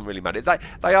 so it doesn't really matter.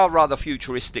 They are rather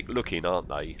futuristic looking, aren't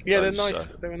they? They're nice.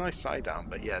 They're a nice sidearm,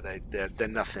 but they're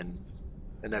nothing.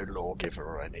 They're no lawgiver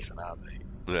or anything, are they?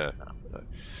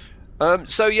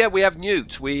 So we have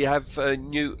Newt. We have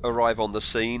Newt arrive on the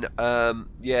scene.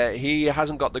 He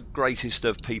hasn't got the greatest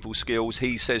of people skills.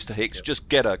 He says to Hicks, "Just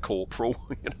get her, Corporal."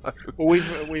 Well,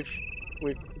 we've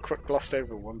glossed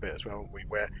over one bit as well,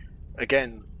 where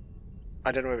again,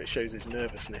 I don't know if it shows his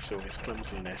nervousness or his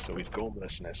clumsiness or his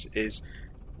gormlessness, is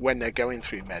when they're going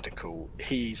through medical,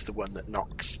 he's the one that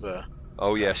knocks the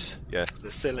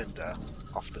the cylinder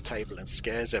off the table and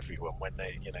scares everyone when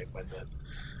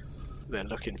they're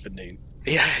looking for Newt.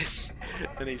 Yes,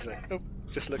 and he's like,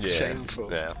 just looks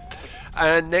shameful.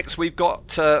 And next we've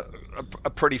got a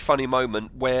pretty funny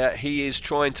moment where he is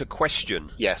trying to question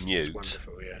Newt. It's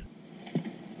wonderful.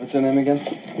 What's her name again?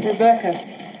 Rebecca.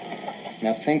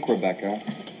 Now think, Rebecca.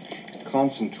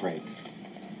 Concentrate.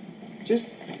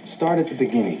 Just start at the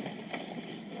beginning.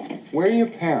 Where are your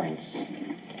parents?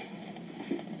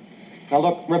 Now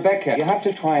look, Rebecca, you have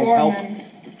to try and Gorman, help.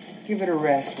 give it a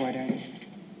rest, why don't you?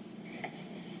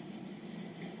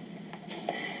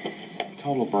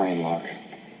 Total brain lock.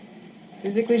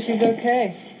 Physically, she's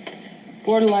okay.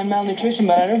 Borderline malnutrition,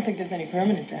 but I don't think there's any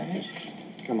permanent damage.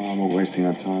 Come on, we're wasting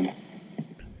our time.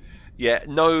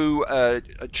 No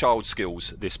child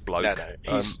skills, this bloke. No.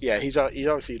 He's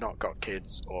obviously not got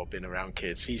kids or been around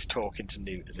kids. He's talking to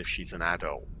Newt as if she's an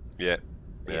adult.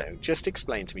 Just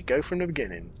explain to me. Go from the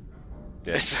beginning.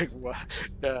 It's like,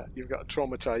 you've got a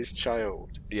traumatized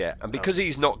child. And because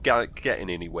he's not getting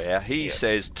anywhere, he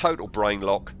says, total brain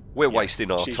lock, we're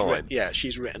wasting our time.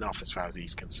 She's written off as far as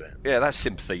he's concerned. That's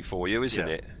sympathy for you, isn't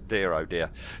it? Dear, oh dear.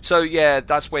 So,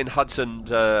 that's when Hudson,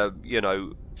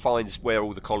 finds where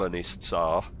all the colonists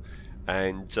are,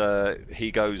 and he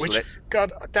goes...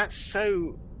 God, that's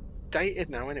so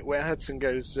dated now, isn't it? Where Hudson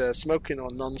goes smoking or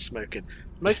non-smoking.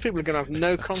 Most people are going to have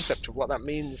no concept of what that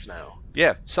means now.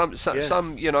 Some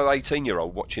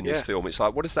 18-year-old watching this film, it's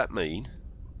like, what does that mean?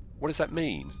 What does that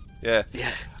mean?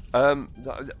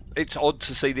 It's odd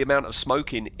to see the amount of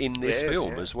smoking in this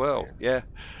film as well. Yeah.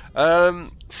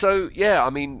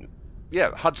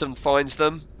 Hudson finds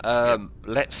them.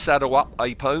 Let's saddle up,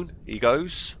 Apone. He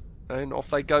goes, and off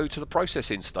they go to the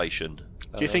processing station.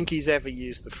 Do you think he's ever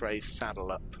used the phrase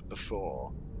 "saddle up"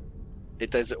 before?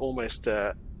 There's almost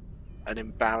an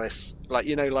embarrassed, like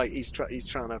he's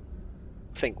trying to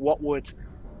think what would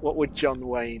John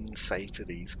Wayne say to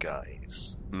these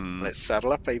guys? Let's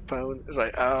saddle up, Apone. It's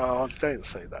like, oh, don't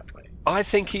say that, mate. I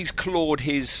think he's clawed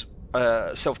his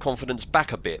self-confidence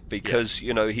back a bit because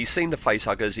he's seen the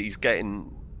facehuggers. He's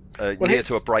getting near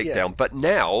to a breakdown, but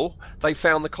now they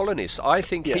found the colonists. I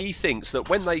think he thinks that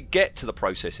when they get to the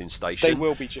processing station, they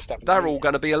will be they're all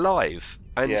going to be alive,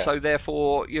 and so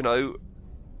therefore,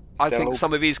 I think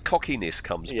some of his cockiness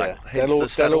comes back. Hence the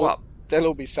saddle up. They'll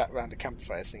all be sat around a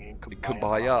campfire singing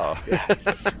Kumbaya.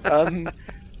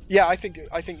 I think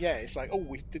it's like,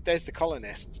 there's the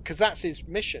colonists, because that's his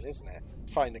mission, isn't it?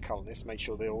 Find the colonists, make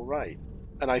sure they're all right.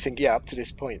 And I think, up to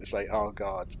this point, it's like, oh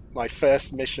god, my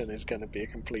first mission is going to be a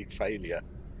complete failure.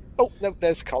 Oh no,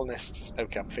 there's colonists.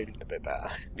 Okay, I'm feeling a bit better.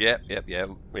 Yeah.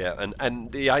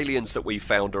 And the aliens that we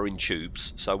found are in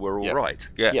tubes, so we're all right.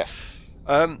 Yeah. Yes.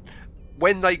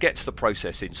 When they get to the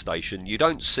processing station, you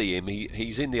don't see him.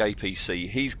 He's in the APC.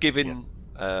 He's giving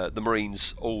the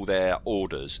Marines all their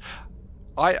orders.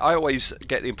 I always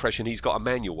get the impression he's got a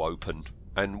manual open,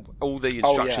 and all the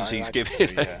instructions he's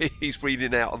giving, he's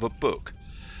reading out of a book.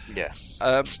 Yes.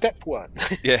 Step 1.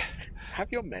 Yeah.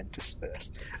 Have your men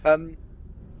disperse.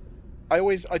 I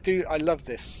love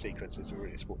this sequence. It's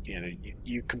really,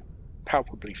 you can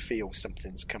palpably feel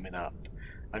something's coming up,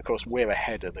 and of course we're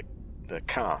ahead of the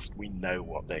cast. We know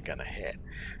what they're going to hit.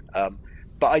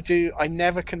 But I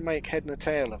never can make head nor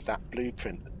tail of that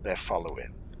blueprint that they're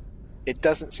following. It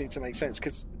doesn't seem to make sense,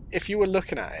 because if you were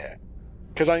looking at it,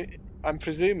 because I'm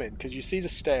presuming, because you see the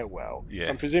stairwell, so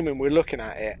I'm presuming we're looking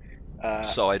at it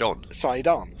side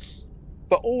on.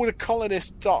 But all the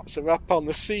colonist dots are up on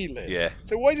the ceiling. Yeah.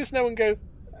 So why does no one go,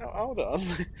 hold on,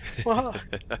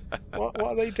 what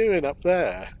are they doing up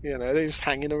there? They're just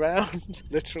hanging around,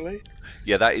 literally.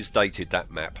 Yeah, that is dated,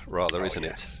 that map, rather, isn't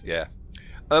it? Yeah.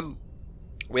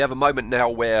 We have a moment now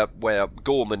where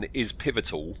Gorman is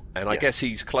pivotal, and I guess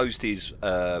he's closed his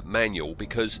manual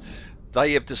because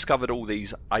they have discovered all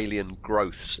these alien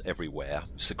growths everywhere,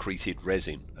 secreted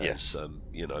resin, as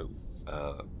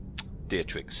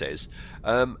Dietrich says,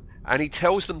 and he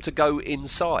tells them to go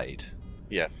inside.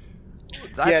 Yeah.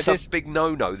 That's a big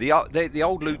no-no. The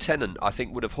old lieutenant, I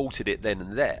think, would have halted it then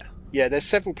and there. Yeah, there's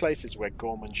several places where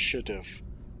Gorman should have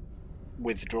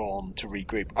withdrawn to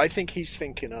regroup. I think he's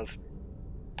thinking of,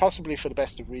 possibly for the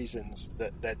best of reasons,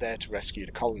 that they're there to rescue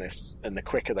the colonists, and the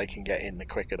quicker they can get in, the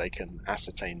quicker they can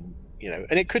ascertain,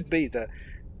 and it could be that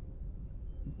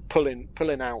pulling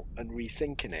out and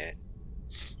rethinking it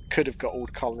could have got all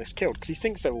the colonists killed, because he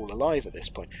thinks they're all alive at this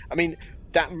point. I mean,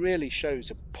 that really shows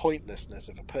a pointlessness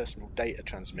of a personal data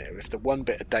transmitter if the one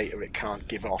bit of data it can't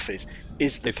give off is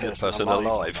the person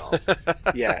alive. Or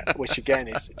not. Yeah, which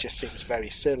again just seems very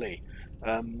silly.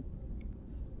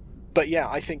 But yeah,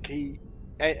 I think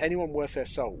anyone worth their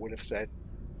salt would have said,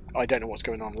 I don't know what's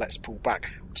going on, let's pull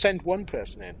back. Send one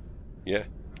person in. Yeah.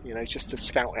 Just to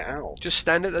scout it out. Just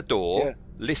stand at the door,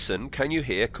 listen, can you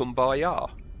hear Kumbaya?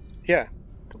 Yeah.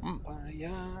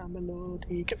 Kumbaya, my lord.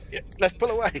 Let's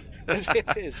pull away. As it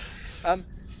is.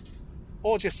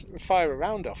 Or just fire a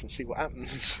round off and see what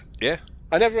happens. Yeah.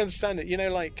 I never understand it.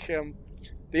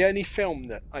 The only film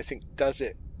that I think does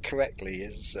it correctly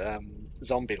is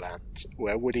Zombieland,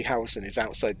 where Woody Harrelson is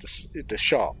outside the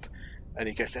shop and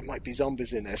he goes, there might be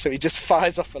zombies in there. So he just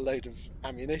fires off a load of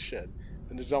ammunition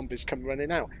and the zombies come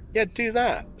running out. Yeah, do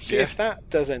that. See if that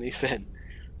does anything.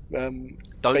 Don't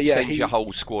send your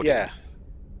whole squad in.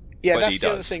 Yeah, that's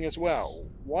the other thing as well.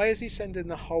 Why is he sending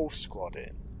the whole squad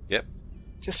in? Yep.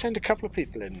 Just send a couple of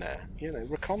people in there.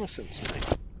 Reconnaissance, mate.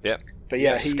 Yep. But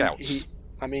yeah, scouts.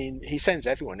 He sends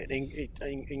everyone,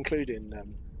 including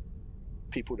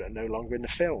people that are no longer in the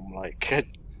film,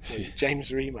 like James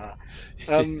Remar.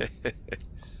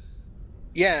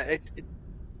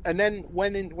 And then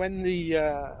when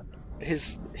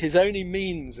his only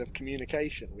means of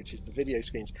communication, which is the video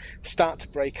screens, start to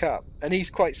break up, and he's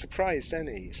quite surprised,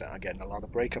 isn't he? He's like, I'm getting a lot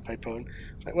of breakup, Apone.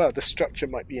 Like, well, the structure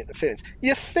might be interference.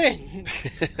 You think?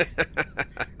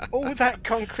 All that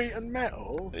concrete and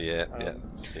metal? Yeah.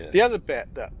 The other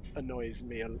bit that annoys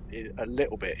me a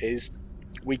little bit is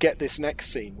we get this next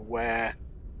scene where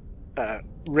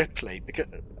Ripley, because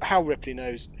how Ripley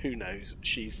knows, who knows,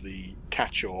 she's the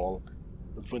catch-all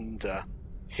Wunder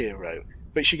hero.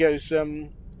 But she goes,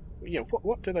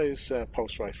 what do those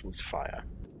pulse rifles fire?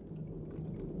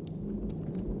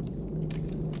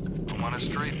 want a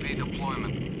straight V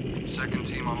deployment. Second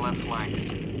team on left flank.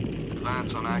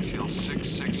 Advance on axial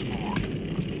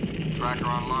 664. Tracker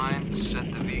online.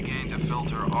 Set the V gain to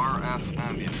filter RF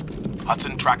ambient.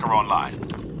 Hudson, tracker online.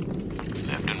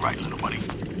 Left and right, little buddy.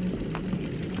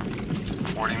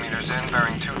 40 meters in,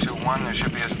 bearing 221. There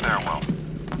should be a stairwell.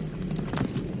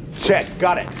 Check,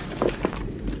 got it.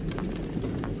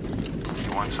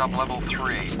 You want sub-level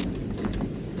 3.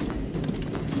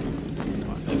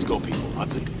 Let's go, people.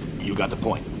 Hudson, you got the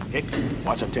point. Hicks,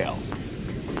 watch our tails.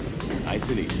 Nice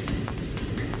and easy.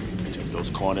 Check those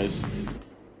corners.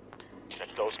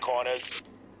 Check those corners.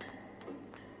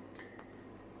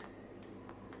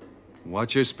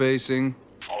 Watch your spacing.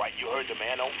 All right, you heard the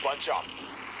man. Don't bunch up.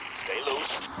 Stay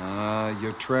loose.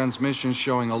 Your transmission's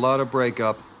showing a lot of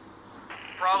breakup.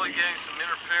 Probably getting some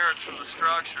interference from the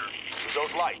structure. Use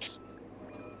those lights.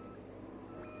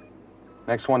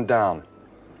 Next one down.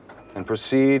 And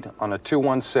proceed on a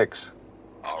 216.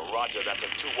 Roger, that's a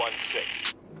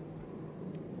 216.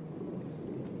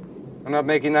 I'm not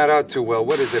making that out too well.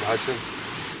 What is it, Hudson?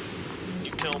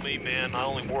 You tell me, man. I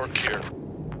only work here.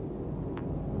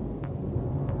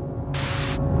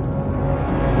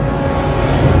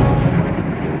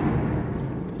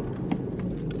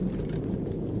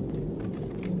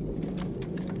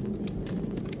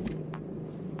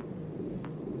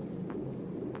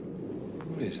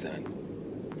 What is that?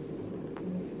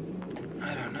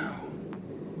 I don't know.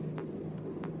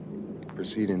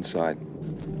 Proceed inside.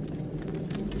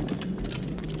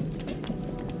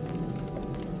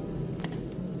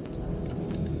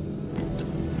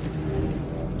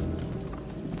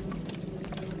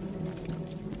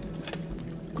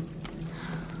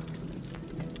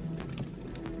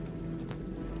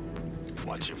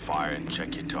 Watch your fire and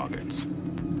check your targets.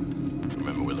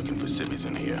 Remember, we're looking for civvies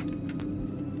in here.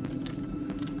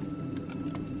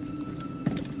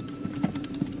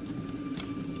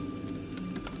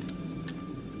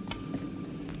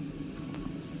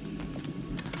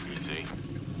 Easy.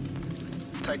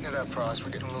 Tighten it up, Frost.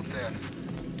 We're getting a little thin.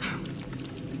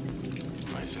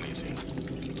 Nice and easy.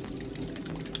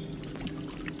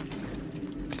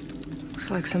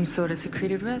 Looks like some sort of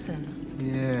secreted resin.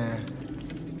 Yeah.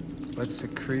 But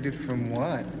secreted from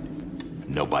what?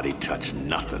 Nobody touch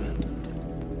nothing.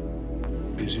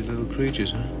 Busy little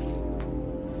creatures, huh?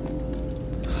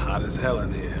 Hot as hell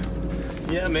in here.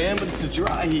 Yeah, man, but it's a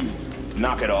dry heat.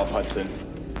 Knock it off, Hudson.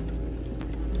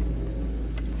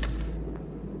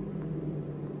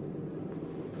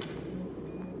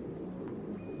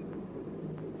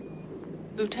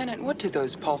 Lieutenant, what do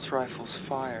those pulse rifles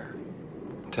fire?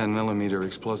 10mm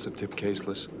explosive tip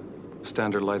caseless.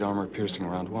 Standard light armor piercing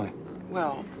round. Why?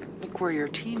 Well, look where your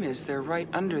team is. They're right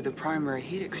under the primary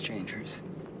heat exchangers.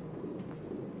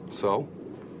 So?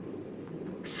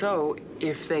 So,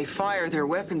 if they fire their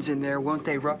weapons in there, won't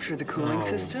they rupture the cooling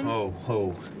system?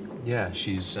 Oh. Yeah,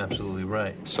 she's absolutely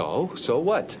right. So? So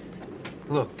what?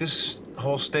 Look, this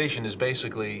whole station is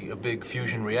basically a big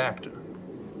fusion reactor.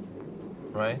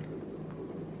 Right?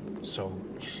 So,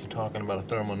 you're talking about a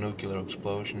thermonuclear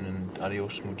explosion and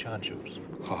adios muchachos.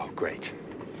 Oh, great.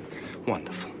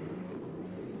 Wonderful.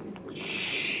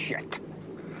 Shit.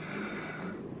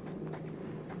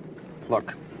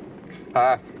 Look.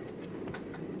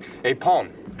 Hey, Pawn.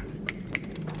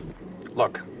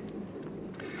 Look.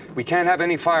 We can't have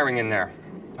any firing in there.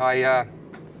 I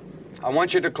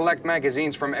want you to collect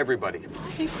magazines from everybody.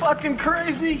 Is he fucking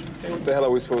crazy? Hey, what the hell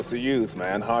are we supposed to use,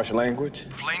 man? Harsh language?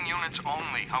 Flame units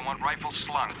only. I want rifles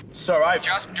slung. Sir,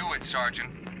 Just do it,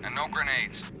 Sergeant. And no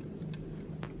grenades.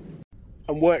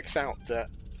 And works out that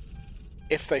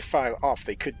if they fire it off,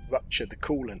 they could rupture the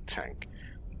coolant tank.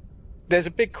 There's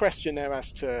a big question there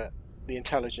as to the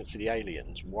intelligence of the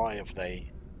aliens. Why have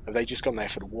they just gone there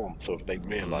for the warmth, or have they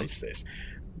realised this?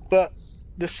 But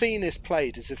the scene is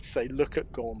played as if to say, look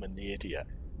at Gorman, the idiot.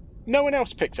 No one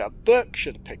else picks it up. Burke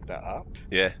should have picked that up.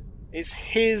 Yeah. It's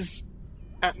his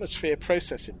atmosphere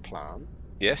processing plant.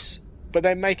 Yes. But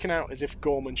they're making out as if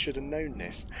Gorman should have known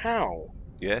this. How?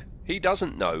 Yeah. He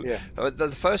doesn't know. Yeah.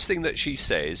 The first thing that she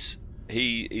says,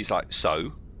 he's like,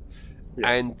 so?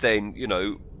 Yeah. And then,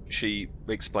 she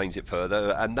explains it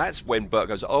further, and that's when Burke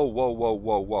goes, oh,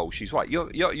 whoa. She's right.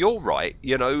 You're right.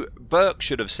 Burke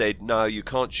should have said, no, you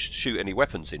can't shoot any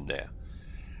weapons in there.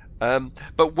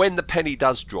 But when the penny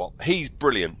does drop, he's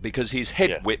brilliant because his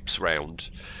head whips round,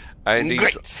 and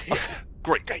he's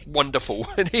great, wonderful,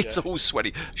 and he's all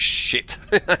sweaty. Shit.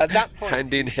 At that point,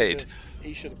 hand in head.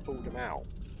 He should have pulled him out,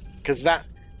 because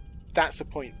that's a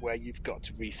point where you've got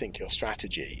to rethink your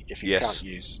strategy if you can't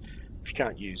use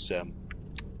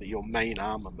your main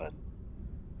armament.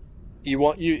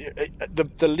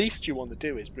 the least you want to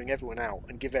do is bring everyone out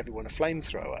and give everyone a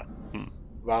flamethrower,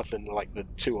 rather than like the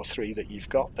 2 or 3 that you've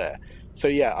got there. So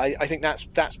yeah, I think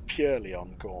that's purely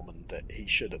on Gorman, that he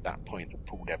should at that point have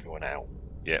pulled everyone out.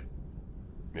 Yeah.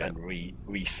 And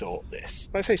rethought this.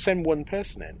 I say send one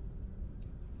person in.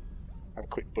 Have a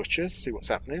quick butchers, see what's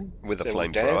happening. With a They're all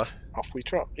flamethrower. dead, off we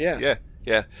trot. Yeah. Yeah,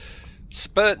 yeah.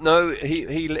 But no,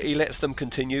 he lets them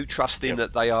continue, trusting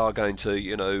that they are going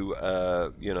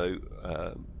to,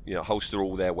 holster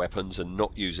all their weapons and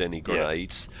not use any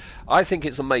grenades. Yeah. I think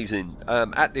it's amazing.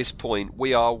 At this point,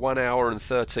 we are 1 hour and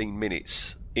 13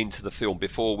 minutes into the film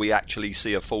before we actually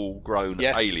see a full-grown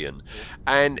alien,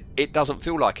 and it doesn't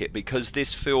feel like it, because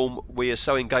this film, we are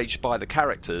so engaged by the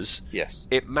characters. Yes,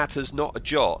 it matters not a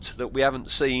jot that we haven't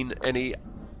seen any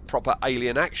proper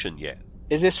alien action yet.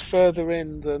 Is this further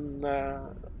in than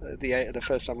the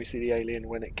first time we see the alien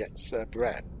when it gets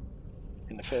Brett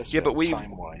in the first film, but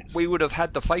time-wise? We would have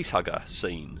had the facehugger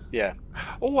scene. Yeah.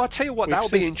 Oh, I'll tell you what, that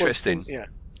would be interesting. Yeah.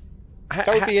 That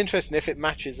would be interesting if it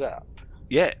matches up.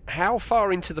 Yeah. How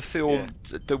far into the film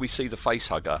do we see the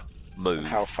facehugger move?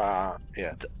 How far?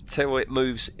 Yeah. Till it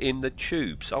moves in the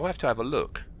tubes. I'll have to have a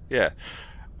look. Yeah.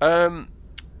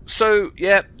 So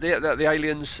yeah, the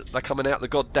aliens, they're coming out the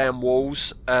goddamn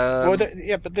walls. But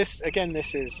this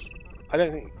is. I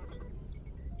don't think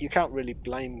you can't really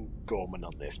blame Gorman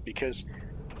on this, because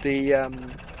they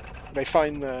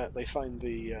find the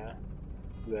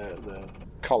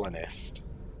colonist.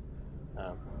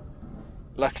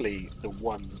 Luckily, the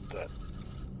one that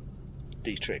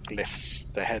Dietrich lifts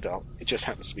the head of, it just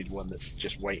happens to be the one that's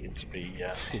just waiting to be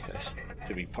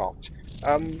to be popped.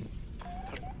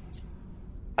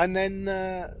 And then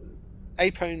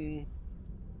Apone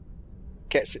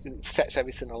sets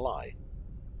everything alight,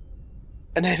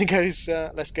 and then goes,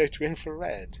 "Let's go to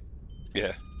infrared."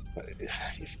 Yeah.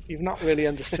 You've not really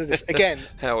understood this. Again,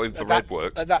 how infrared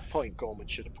works. At that point, Gorman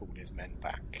should have pulled his men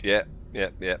back. Yeah.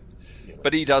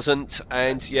 But he doesn't,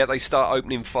 and they start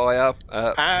opening fire.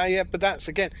 But that's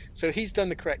again. So he's done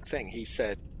the correct thing. He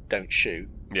said, "Don't shoot."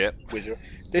 Yeah.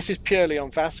 This is purely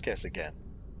on Vasquez again.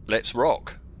 Let's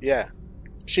rock. Yeah.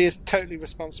 She is totally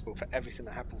responsible for everything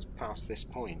that happens past this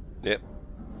point. Yep.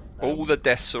 All the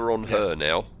deaths are on her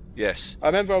now. Yes. I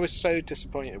remember I was so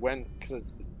disappointed because I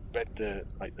read the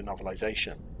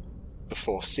novelization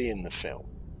before seeing the film,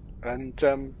 and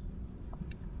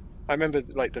I remember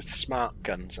the smart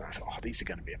guns, and I thought, these are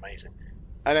going to be amazing.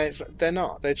 And they're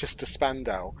not. They're just a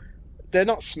Spandau. They're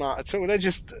not smart at all. They're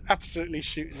just absolutely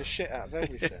shooting the shit out of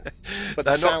everything. But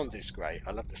the sound is great.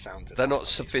 I love the sound. They're not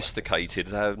sophisticated.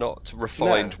 They're not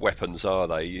refined weapons, are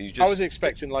they? I was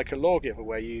expecting like a lawgiver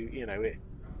where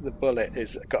the bullet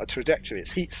is got a trajectory.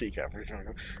 It's heat seeker.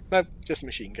 No, just a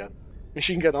machine gun.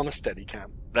 Machine gun on a steady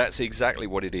cam. That's exactly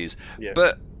what it is. Yeah.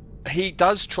 But he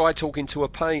does try talking to a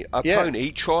pony.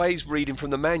 He tries reading from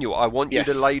the manual. I want you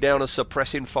to lay down a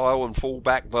suppressing file and fall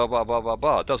back, blah, blah, blah, blah,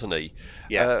 blah, doesn't he?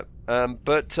 Yeah.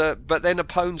 But then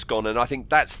Apone's gone, and I think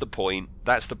that's the point.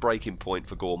 That's the breaking point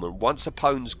for Gorman. Once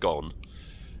Apone's gone,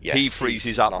 he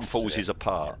freezes up and falls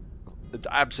apart.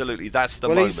 Absolutely, that's the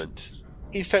moment.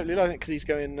 He's totally like it, because he's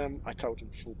going, I told him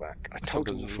to fall back. I told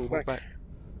him to fall back.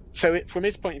 So from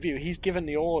his point of view, he's given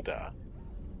the order.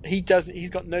 He's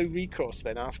got no recourse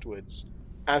then afterwards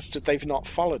as to they've not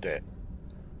followed it.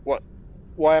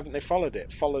 Why haven't they followed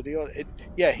it? Follow the order.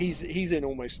 He's in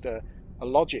almost a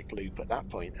logic loop at that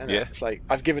point. And it's like,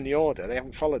 I've given the order, they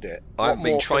haven't followed it. I've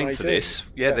been trained for this.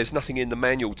 Yeah, there's nothing in the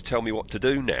manual to tell me what to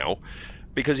do now,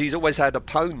 because he's always had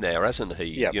Apone there, hasn't he?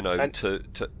 Yeah. But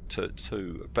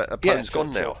Apone's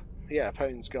gone now. Yeah,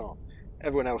 Apone's gone.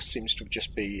 Everyone else seems to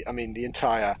just be. I mean, the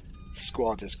entire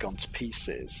squad has gone to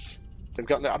pieces. They've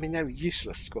got. I mean, they're a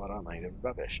useless squad, aren't they? They're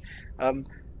rubbish.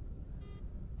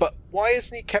 But why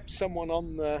hasn't he kept someone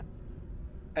on the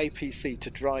APC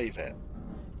to drive it?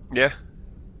 Yeah.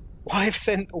 Why have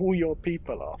sent all your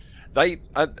people off?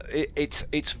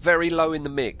 It's very low in the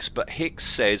mix, but Hicks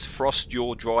says, Frost,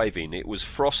 you're driving. It was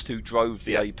Frost who drove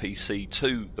the APC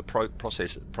to the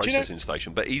processing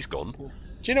station, but he's gone.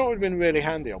 Do you know what would have been really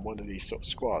handy on one of these sort of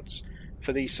squads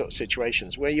for these sort of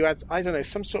situations, where you had, I don't know,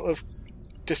 some sort of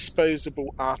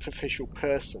disposable artificial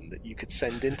person that you could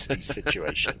send into these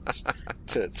situations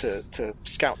to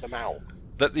scout them out?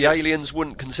 That the aliens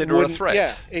wouldn't consider a threat.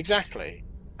 Yeah, exactly.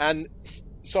 And,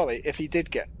 sorry, if he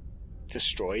did get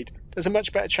destroyed, there's a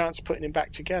much better chance of putting him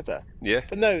back together. Yeah.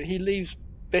 But no, he leaves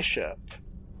Bishop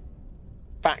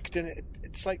back.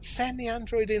 It's like, send the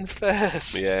android in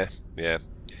first. Yeah.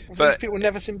 These people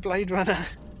never seen Blade Runner.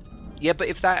 Yeah, but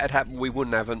if that had happened, we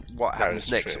wouldn't have what happens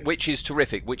next, true. which is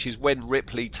terrific, which is when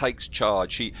Ripley takes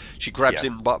charge. She grabs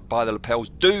him by the lapels,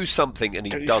 do something, and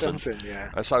he doesn't.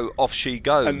 And so off she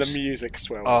goes. And the music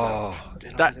swells up.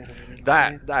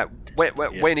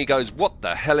 When he goes, what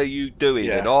the hell are you doing?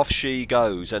 And off she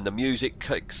goes, and the music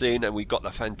kicks in, and we've got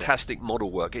the fantastic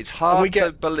model work. It's hard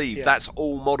to believe that's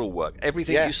all model work.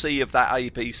 Everything you see of that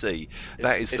APC,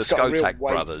 that is the Skotak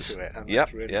brothers.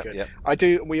 Yep.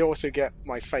 We also get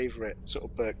my favourite sort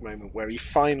of Burke moment where he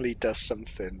finally does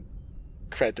something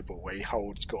credible, where he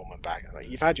holds Gorman back. Like,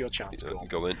 you've had your chance, Gorman.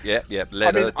 Go in.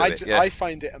 Let her do it. I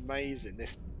find it amazing.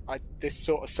 This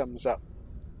sort of sums up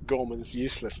Gorman's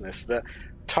uselessness, that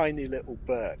tiny little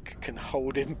Burke can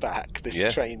hold him back,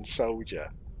 this trained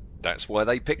soldier. That's why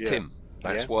they picked him.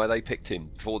 That's why they picked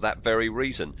him, for that very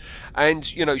reason. And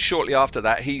shortly after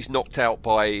that, he's knocked out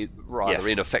by rather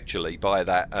ineffectually by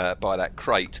that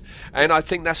crate. And I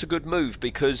think that's a good move,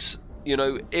 because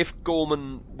if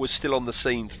Gorman was still on the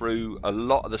scene through a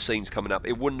lot of the scenes coming up,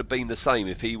 it wouldn't have been the same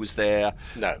if he was there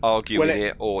arguing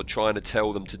it or trying to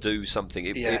tell them to do something.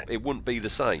 It wouldn't be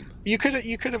the same. You could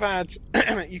have had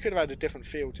a different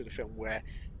feel to the film, where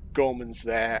Gorman's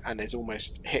there and there's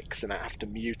almost Hicks and have to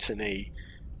mutiny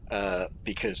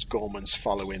because Gorman's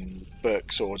following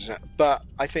Burke's orders. But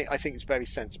I think it's very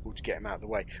sensible to get him out of the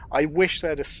way. I wish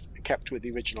they'd have kept with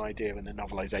the original idea in the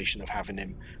novelisation of having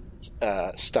him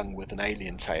stung with an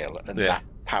alien tail, and that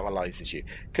paralyses you.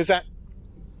 Because that,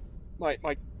 my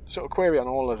sort of query on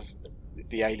all of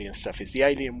the alien stuff is the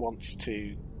alien wants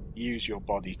to use your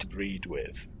body to breed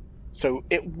with, so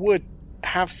it would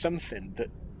have something that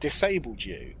disabled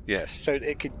you, so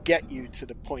it could get you to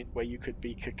the point where you could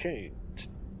be cocooned.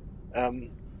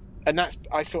 And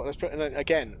I thought that's pretty. And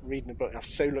again, reading the book, I'm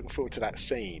so looking forward to that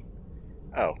scene.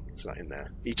 Oh, it's not in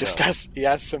there. He just has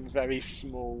some very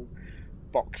small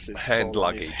boxes, hand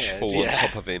luggage fall on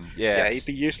top of him. He'd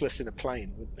be useless in a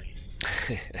plane, wouldn't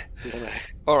he?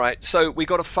 All right, so we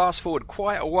got to fast forward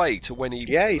quite a way to when he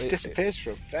disappears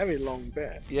for a very long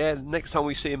bit. Next time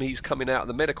we see him, he's coming out of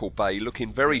the medical bay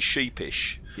looking very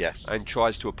sheepish, and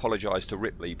tries to apologise to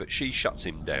Ripley, but she shuts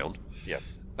him down.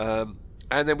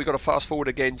 And then we got to fast forward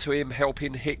again to him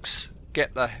helping Hicks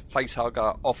get the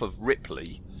facehugger off of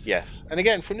Ripley. And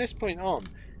again, from this point on,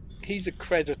 he's a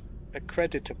credible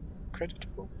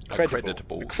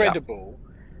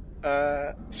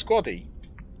squaddy.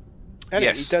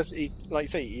 He like you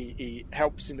say, he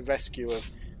helps in the rescue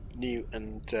of Newt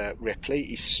and Ripley.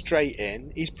 He's straight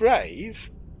in, he's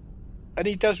brave, and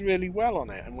he does really well on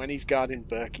it. And when he's guarding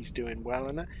Burke, he's doing well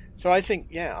on it. So I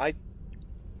think, I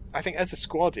think as a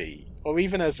squaddy, or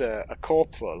even as a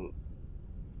corporal,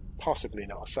 possibly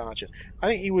not a sergeant, I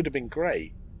think he would have been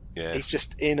great. He's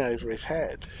just in over his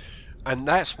head. And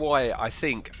that's why I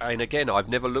think, and again, I've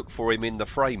never looked for him in the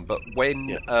frame, but when,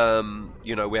 we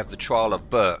have the trial of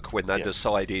Burke, when they're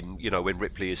deciding, when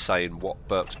Ripley is saying what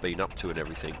Burke's been up to and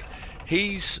everything,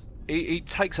 he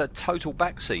takes a total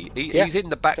backseat. He's in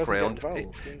the background.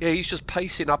 He's just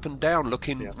pacing up and down,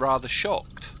 looking rather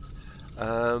shocked.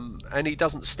 And he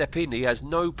doesn't step in. He has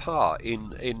no part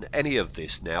in any of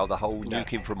this now. The whole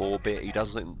nuking from orbit. He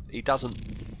doesn't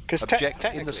object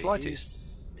in the slightest.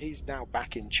 He's now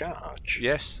back in charge.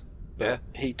 Yes.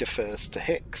 He defers to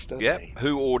Hicks, doesn't he?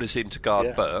 Who orders him to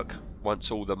guard Burke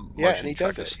once all the motion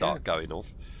trackers start going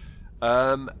off.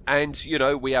 And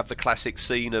we have the classic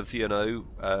scene of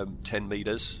 10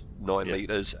 metres, 9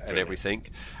 metres, and everything.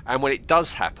 And when it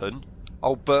does happen,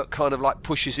 old Burke kind of like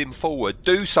pushes him forward.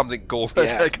 Do something, Gorman.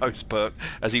 There goes Burke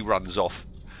as he runs off.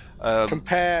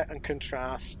 Compare and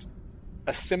contrast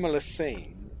a similar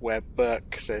scene where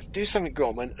Burke says, "Do something,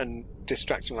 Gorman," and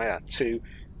distracts him like that, to,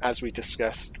 as we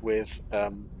discussed with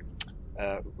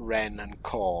Ren and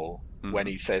Call, when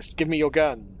he says, "Give me your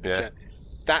gun."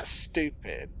 That's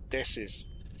stupid. This is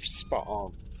spot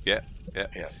on.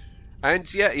 And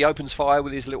he opens fire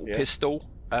with his little pistol.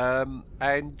 And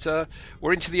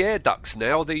we're into the air ducts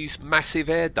now, these massive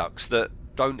air ducts that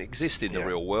don't exist in the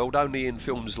real world, only in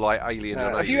films like Alien and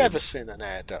Aliens. Have you ever seen an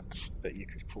air duct that you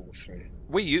could fall through?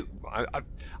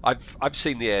 I've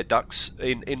seen the air ducts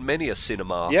in many a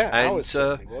cinema. And ours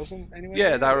certainly wasn't. Anyway,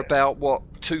 they're about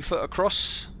 2 foot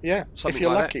across. If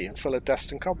you're lucky, and full of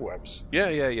dust and cobwebs.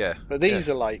 But these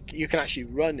are like, you can actually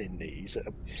run in these at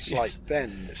a slight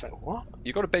bend. It's like, what?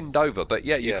 You've got to bend over, but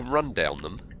you can run down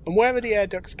them. And where are the air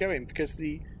ducts going? Because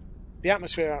the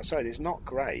atmosphere outside is not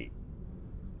great.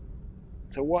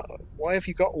 So why have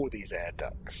you got all these air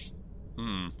ducts?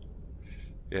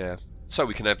 So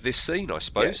we can have this scene, I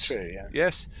suppose. True,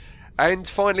 Yes. And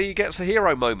finally he gets a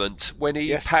hero moment when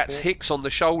he pats Hicks on the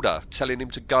shoulder, telling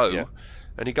him to go.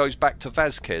 And he goes back to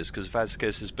Vasquez because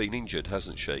Vasquez has been injured,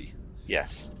 hasn't she?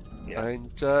 Yes. Yeah.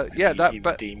 And he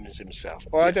redeems himself.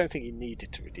 Well, I don't think he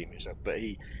needed to redeem himself, but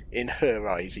in her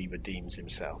eyes, he redeems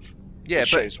himself. Yeah, it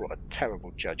shows what a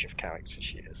terrible judge of character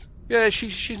she is. Yeah,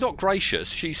 she's not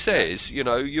gracious. She says,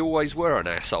 you always were an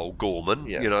asshole, Gorman.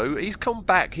 Yeah. He's come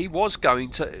back. He was going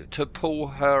to pull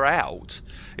her out.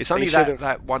 It's only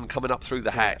that one coming up through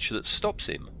the hatch that stops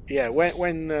him. Yeah,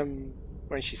 when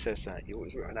she says that, you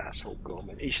always were an asshole,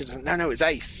 Gorman. He should have said, no, it's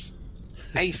Ace.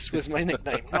 Ace was my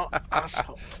nickname, not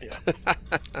asshole. Yeah.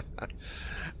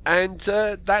 And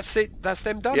that's it. That's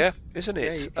them done, isn't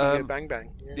it? Yeah, bang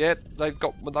bang. Yeah, they've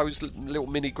got those little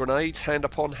mini grenades, hand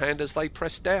upon hand, as they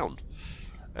press down,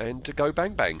 and to go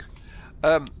bang bang.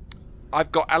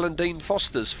 I've got Alan Dean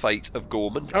Foster's Fate of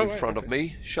Gorman in front of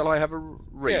me. Shall I have a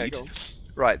read? Yeah, go on.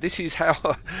 Right, this is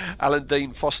how Alan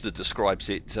Dean Foster describes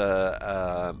it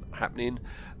happening.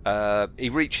 He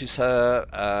reaches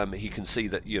her. He can see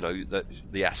that that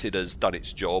the acid has done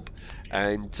its job,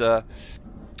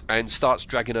 and starts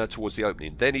dragging her towards the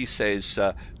opening. Then he says,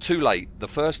 too late. The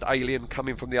first alien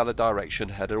coming from the other direction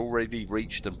had already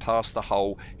reached and passed the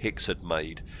hole Hicks had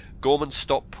made. Gorman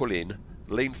stopped pulling,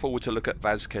 leaned forward to look at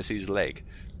Vasquez's leg.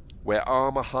 Where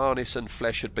armour, harness and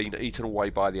flesh had been eaten away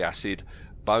by the acid,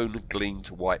 bone gleamed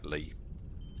whitely.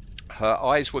 Her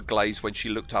eyes were glazed when she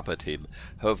looked up at him.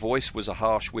 Her voice was a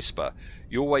harsh whisper.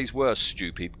 You always were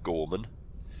stupid, Gorman.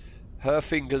 Her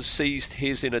fingers seized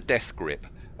his in a death grip,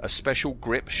 a special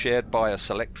grip shared by a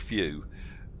select few.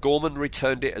 Gorman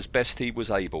returned it as best he was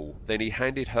able. Then he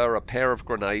handed her a pair of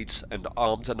grenades and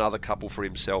armed another couple for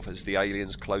himself as the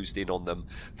aliens closed in on them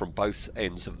from both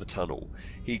ends of the tunnel.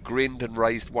 He grinned and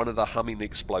raised one of the humming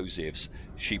explosives.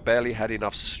 She barely had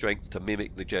enough strength to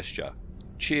mimic the gesture.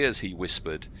 Cheers, he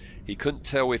whispered. He couldn't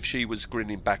tell if she was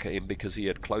grinning back at him because he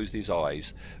had closed his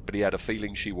eyes, but he had a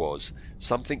feeling she was.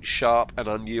 Something sharp and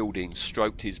unyielding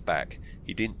stroked his back.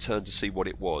 He didn't turn to see what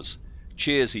it was.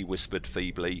 Cheers, he whispered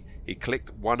feebly. He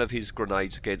clicked one of his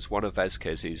grenades against one of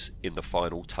Vasquez's in the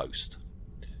final toast.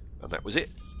 And that was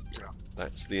it.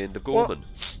 That's the end of Gorman.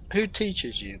 Who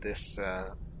teaches you this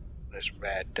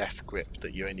rare death grip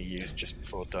that you only use just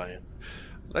before dying?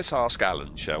 Let's ask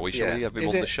Alan, shall we? Shall we have him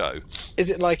on the show? Is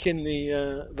it like in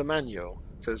the manual?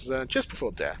 It says, just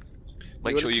before death.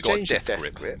 Make sure you got a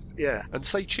death grip. Yeah. And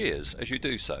say cheers as you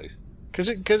do so.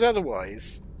 Because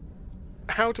otherwise,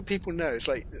 how do people know? It's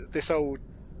like this old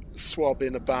swab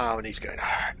in a bar and he's going,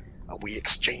 and we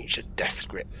exchanged a death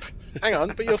grip. Hang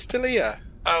on, but you're still here.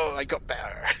 Oh, I got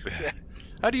better.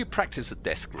 How do you practice a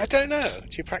death grip? I don't know.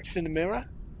 Do you practice in the mirror?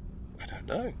 I don't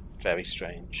know. Very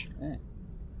strange.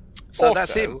 So also,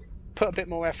 that's him. Put a bit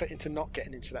more effort into not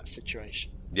getting into that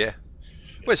situation. Yeah.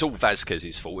 Well, it's all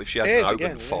Vasquez's fault if she hadn't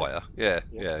opened fire. Yeah.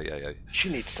 She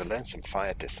needs to learn some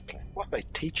fire discipline. What are they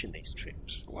teaching these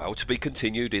troops? Well, to be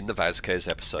continued in the Vasquez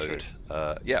episode.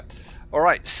 Yeah. All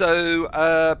right,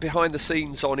 so behind the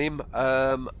scenes on him,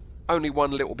 only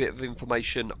one little bit of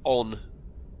information on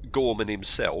Gorman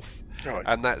himself,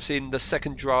 and that's in the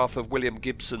second draft of William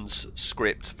Gibson's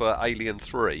script for Alien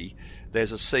 3.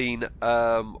 There's a scene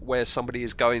where somebody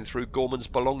is going through Gorman's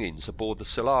belongings aboard the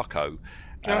Sulaco.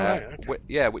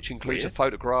 Which includes a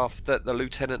photograph that the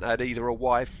lieutenant had either a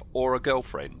wife or a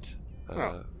girlfriend.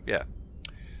 Right.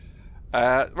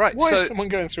 Why is someone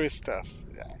going through his stuff?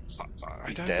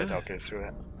 He's dead. I'll go through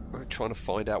it. I'm trying to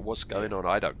find out what's going on.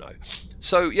 I don't know.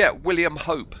 So William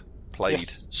Hope played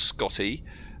Scotty,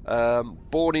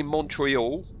 born in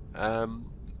Montreal,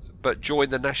 but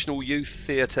joined the National Youth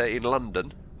Theatre in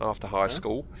London after high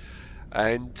school,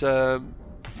 and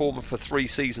performed for 3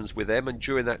 seasons with them. And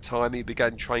during that time, he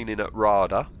began training at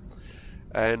RADA.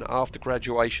 And after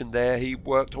graduation there, he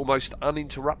worked almost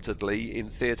uninterruptedly in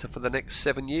theatre for the next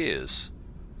 7 years,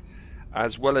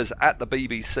 as well as at the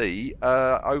BBC,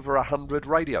 over 100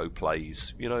 radio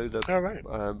plays. The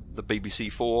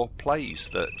BBC 4 plays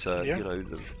that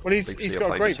Well, he's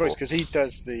got a great voice because he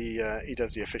does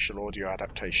the official audio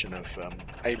adaptation of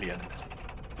Alien,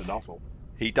 the novel.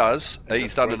 He does.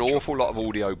 He's done an awful lot of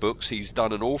audio books. He's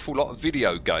done an awful lot of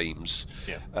video games.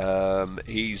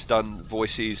 He's done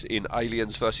voices in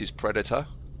Aliens vs Predator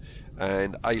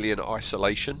and Alien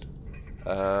Isolation,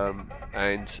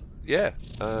 and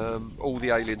all the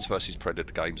Aliens vs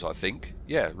Predator games, I think.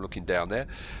 Looking down there,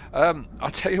 I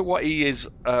tell you what, he is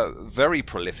very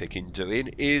prolific in doing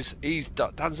is he's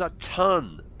done a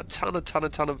ton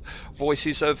of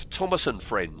voices of Thomas and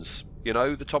Friends.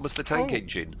 The Thomas the Tank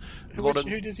Engine. Who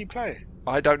does he play?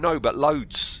 I don't know, but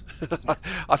loads.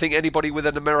 I think anybody with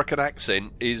an American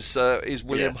accent is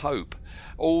William Hope.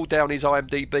 All down his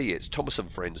IMDb, it's Thomas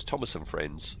and Friends.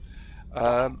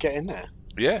 Get in there.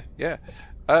 Yeah, yeah.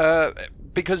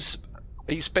 Because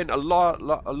he spent a lot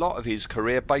of his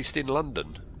career based in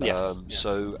London. Yes.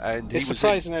 So, and It's he was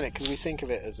surprising, isn't it? Because we think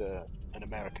of it as an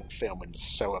American film and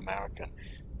so American.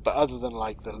 But other than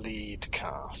like the lead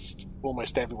cast,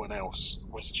 almost everyone else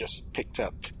was just picked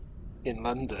up in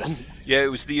London. Yeah,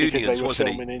 it was the unions, because they were wasn't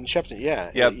filming he? in Shepton.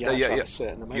 Yeah, Yeah, you had to have a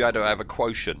certain amount. You had to have a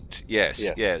quotient. Yes,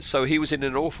 yeah. So he was in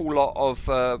an awful lot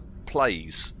of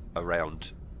plays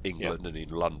around England and in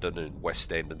London and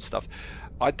West End and stuff.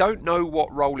 I don't know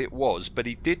what role it was, but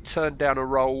he did turn down a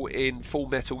role in Full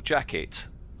Metal Jacket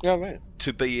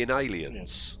to be in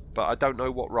Aliens, but I don't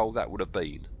know what role that would have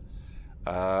been.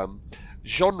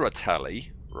 Genre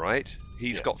tally, right?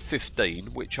 He's got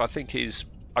 15, which I think is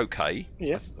okay.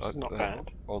 Yeah, not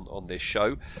bad on this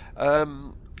show.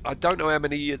 I don't know how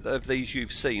many of these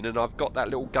you've seen, and I've got that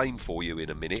little game for you in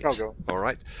a minute. Oh, go on. All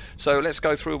right. So let's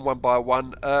go through them one by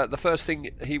one. The first thing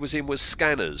he was in was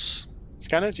Scanners.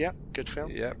 Scanners, yeah, good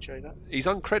film. Yeah, enjoy that. He's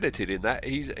uncredited in that.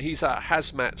 He's a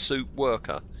hazmat suit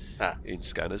worker in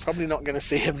Scanners. Probably not going to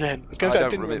see him then. Because I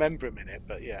didn't remember him in it,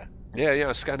 but yeah.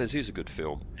 Yeah. Scanners is a good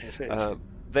film. Yes, it is.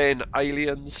 Then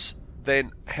Aliens.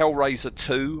 Then Hellraiser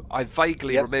 2. I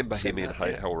vaguely remember him in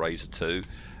Hellraiser 2.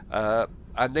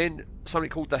 And then something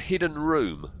called The Hidden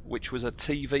Room, which was a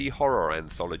TV horror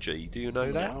anthology. Do you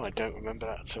know that? No, I don't remember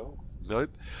that at all. Nope.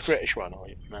 British one or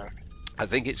American? I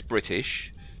think it's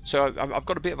British. So I've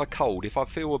got a bit of a cold. If I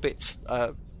feel a bit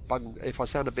if I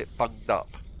sound a bit bunged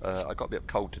up, I got a bit of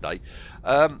cold today.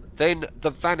 Then The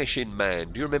Vanishing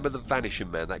Man. Do you remember The Vanishing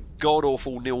Man? That god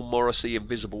awful Neil Morrissey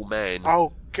Invisible Man.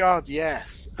 Oh God,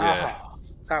 yes. Yeah. Oh,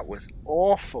 that was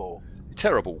awful.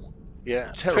 Terrible.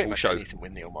 Yeah. Terrible pretty much show. Anything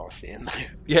with Neil Morrissey in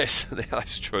there. Yes,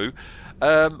 that's true.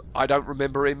 I don't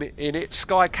remember him in it.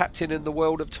 Sky Captain in the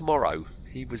World of Tomorrow.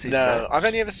 He was in that. No, I've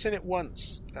only ever seen it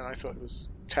once, and I thought it was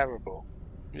terrible.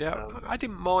 Yeah, I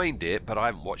didn't mind it, but I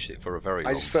haven't watched it for a very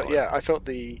long time. I thought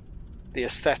the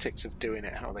aesthetics of doing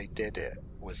it, how they did it,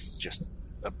 was just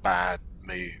a bad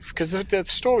move. Because the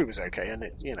story was okay, and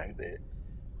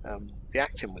the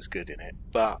acting was good in it,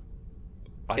 but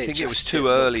I think it was too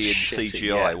early in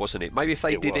CGI, wasn't it? Maybe if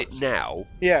they did was. it now.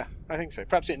 Yeah, I think so.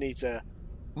 Perhaps it needs a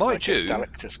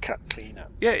director's cut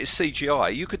cleanup. Yeah, it's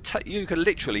CGI. You could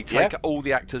literally take all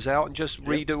the actors out and just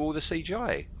redo all the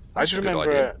CGI. I just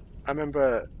remember. I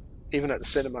remember even at the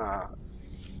cinema,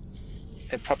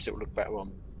 and perhaps it would look better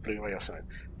on Blu-ray or something,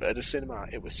 but at the cinema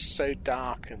it was so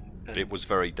dark and it was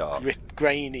very dark,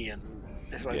 grainy, and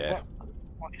it's like,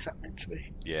 what is that meant to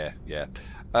be? Yeah.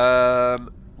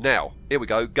 Now here we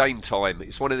go. Game time.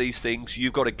 It's one of these things.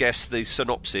 You've got to guess the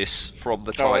synopsis from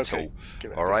the title.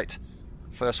 Okay. All right.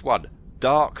 First one.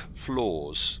 Dark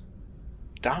Floors.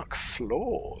 Dark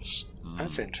Floors.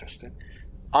 That's interesting.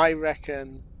 I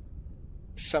reckon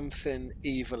something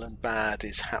evil and bad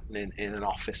is happening in an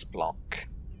office block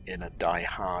in a Die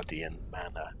Hardian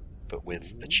manner, but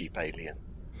with a cheap alien.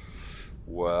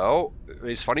 Well,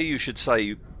 it's funny you should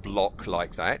say block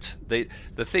like that.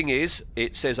 The thing is,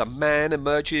 it says a man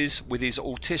emerges with his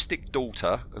autistic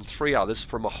daughter and 3 others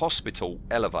from a hospital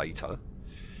elevator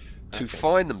to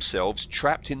find themselves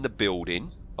trapped in the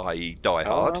building, i.e. Die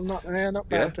Hard. Not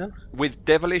bad then. With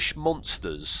devilish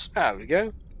monsters. There we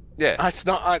go. Yeah, that's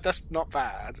not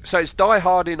bad. So it's Die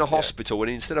Hard in a hospital,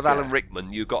 and instead of Alan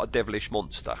Rickman, you've got a devilish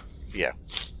monster. Yeah.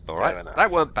 All right.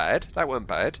 That weren't bad.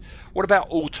 What about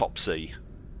Autopsy?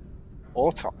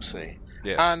 Autopsy?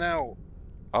 Yes. No.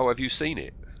 Oh, have you seen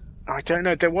it? I don't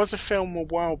know. There was a film a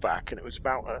while back, and it was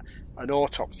about an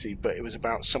autopsy, but it was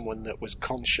about someone that was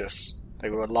conscious. They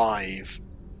were alive.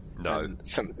 No.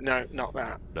 No, not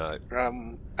that.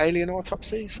 No. Alien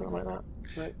Autopsy? Something like that?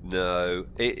 No.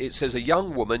 It says a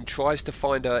young woman tries to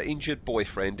find her injured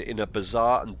boyfriend in a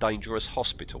bizarre and dangerous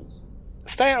hospital.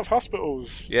 Stay out of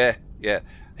hospitals. Yeah.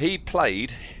 He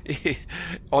played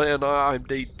on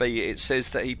IMDb. It says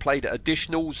that he played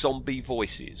additional zombie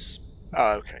voices.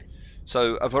 Oh, okay.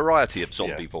 So a variety of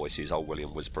zombie voices old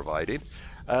William was providing.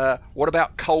 What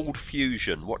about Cold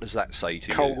Fusion? What does that say to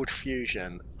you? Cold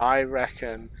Fusion. I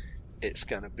reckon it's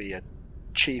going to be a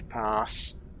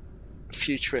cheap-ass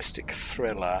futuristic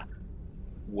thriller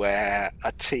where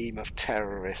a team of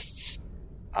terrorists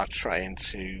are trying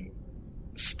to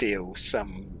steal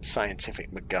some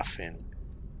scientific MacGuffin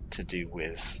to do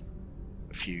with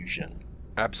fusion.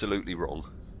 Absolutely wrong.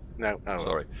 No,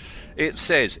 sorry. It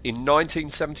says in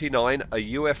 1979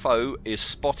 a UFO is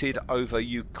spotted over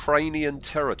Ukrainian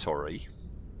territory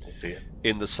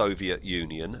in the Soviet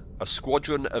Union. A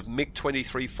squadron of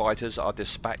MiG-23 fighters are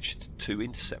dispatched to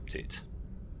intercept it.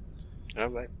 Oh,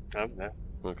 right. Oh, no.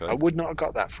 Okay. I would not have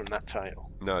got that from that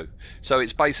title. No. So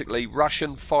it's basically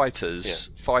Russian fighters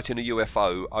fighting a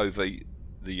UFO over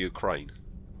the Ukraine.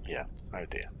 Yeah. Oh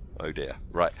dear. Oh dear.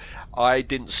 Right. I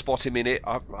didn't spot him in it.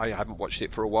 I haven't watched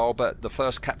it for a while, but the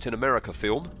first Captain America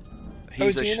film,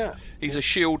 he's a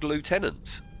SHIELD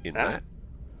lieutenant in that.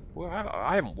 Well,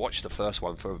 I haven't watched the first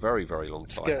one for a very, very long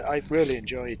time. Yeah, I really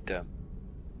enjoyed the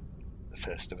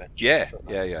first Avengers. Yeah.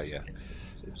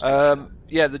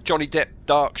 The Johnny Depp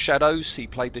Dark Shadows. He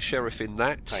played the sheriff in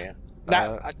that. Oh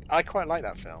yeah. I quite like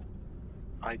that film.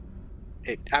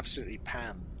 It absolutely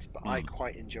panned, but I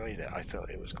quite enjoyed it. I thought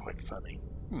it was quite funny.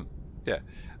 Yeah.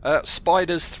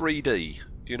 Spiders 3D.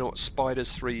 Do you know what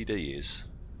Spiders 3D is?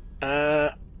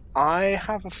 I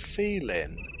have a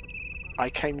feeling I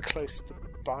came close to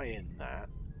buying that.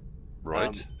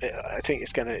 Right. I think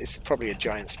it's probably a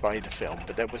giant spider film,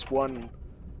 but there was one.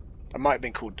 It might have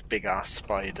been called Big Ass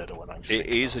Spider, the one I'm thinking.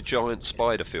 It is a giant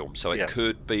spider film, so it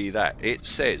could be that. It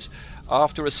says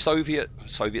after a Soviet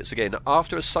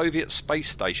space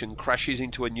station crashes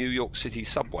into a New York City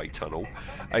subway tunnel,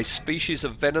 a species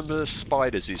of venomous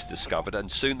spiders is discovered,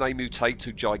 and soon they mutate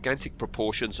to gigantic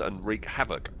proportions and wreak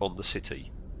havoc on the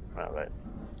city. Well, that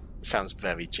sounds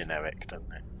very generic,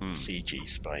 doesn't it? CG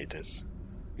spiders.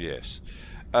 Yes.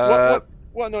 What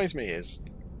annoys me is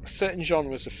certain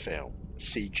genres of film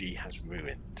CG has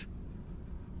ruined.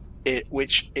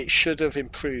 Which it should have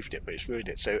improved it, but it's ruined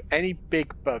it. So any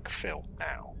big bug film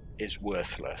now is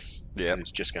worthless. Yeah. It's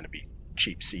just going to be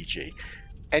cheap CG.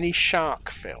 Any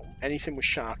shark film, anything with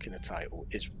shark in the title,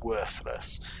 is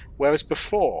worthless. Whereas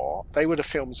before, they were the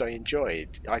films I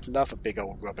enjoyed. I'd love a big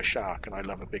old rubber shark, and I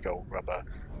love a big old rubber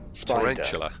spider.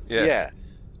 Tarantula. Yeah.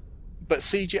 But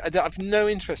CG, I've no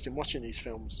interest in watching these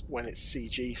films when it's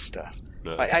CG stuff.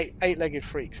 No. Like Eight-Legged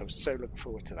Freaks, I was so looking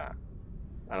forward to that.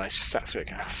 And I just sat through it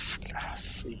going,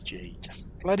 CG, just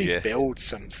bloody build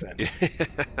something.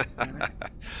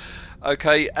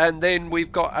 Okay, and then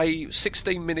we've got a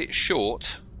 16-minute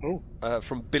short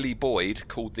from Billy Boyd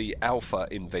called The Alpha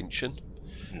Invention.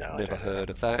 No, never heard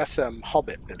of that. That's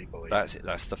Hobbit Billy Boyd. That's it.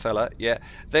 That's the fella. Yeah.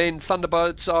 Then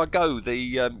Thunderbirds Are Go,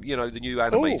 the the new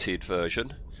animated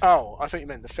version. Oh, I thought you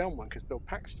meant the film one because Bill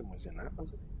Paxton was in that,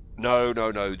 wasn't he? No.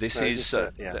 This is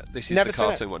Never the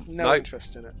cartoon one. No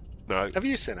interest in it. No. Have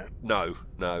you seen it? No.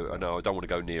 I don't want to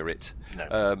go near it.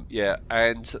 No.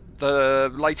 And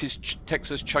the latest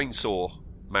Texas Chainsaw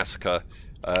Massacre.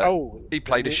 He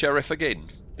played a sheriff again.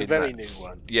 The very new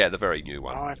one. Yeah, the very new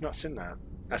one. Oh, I've not seen that.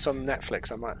 That's on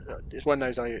Netflix. It's one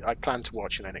of those I planned to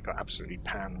watch and then it got absolutely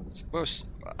panned. Well,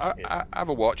 have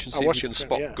a watch and see if you can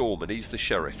spot Gorman. He's the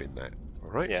sheriff in that. All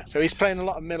right. Yeah. So he's playing a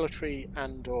lot of military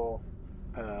and/or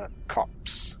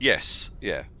cops. Yes.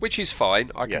 Yeah. Which is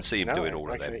fine. I can see him doing all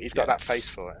of them. He's got that face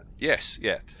for it. Yes.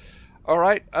 Yeah. All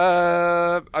right.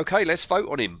 Okay. Let's vote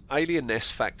on him. Alienness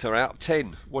factor out of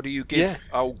 10. What do you give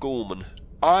old Gorman?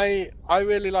 I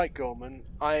really like Gorman.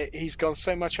 He's gone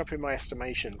so much up in my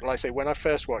estimation. Like I say, when I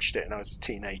first watched it and I was a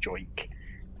teenage oik,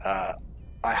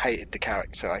 I hated the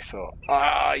character. I thought,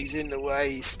 he's in the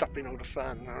way, he's stopping all the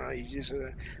fun. He's just,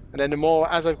 and then the more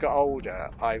as I've got older,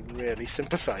 I really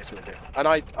sympathise with him. And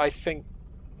I think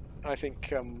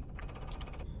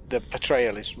the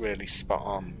portrayal is really spot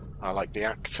on. I like the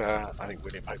actor. I think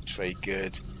William Hope's very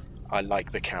good. I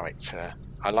like the character.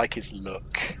 I like his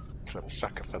look. I'm a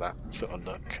sucker for that sort of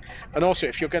look. And also,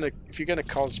 if you're gonna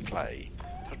cosplay,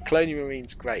 Colonial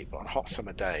Marine's great, but on a hot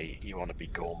summer day, you want to be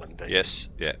Gorman, don't you? Yes,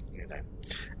 yeah. You know.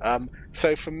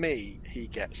 So for me, he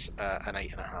gets an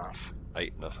 8.5.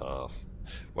 8.5.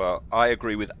 Well, I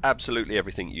agree with absolutely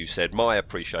everything you said. My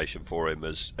appreciation for him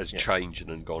has changed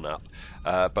and gone up.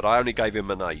 But I only gave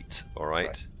him an 8, all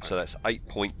right? So that's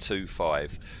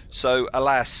 8.25. So,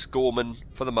 alas, Gorman,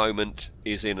 for the moment,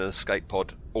 is in an escape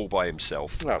pod all by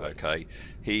himself. Okay?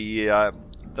 He, the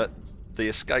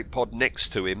escape pod next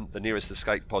to him, the nearest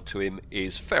escape pod to him,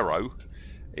 is Ferro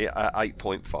at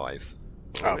 8.5.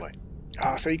 Right?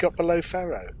 So he got below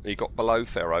Ferro? He got below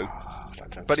Ferro.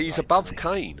 But he's above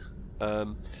Kane.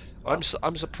 I'm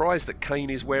surprised that Kane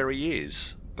is where he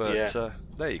is, but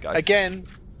there you go. Again,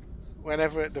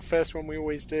 whenever the first one we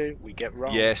always do, we get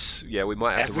wrong. Yes, we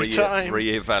might have to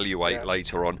re-evaluate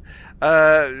later on.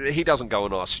 He doesn't go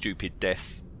on our stupid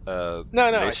death list,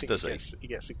 I think does he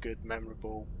gets a good,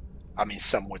 memorable. I mean,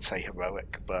 some would say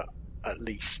heroic, but at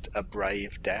least a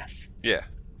brave death. Yeah.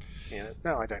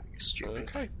 No, I don't think it's stupid.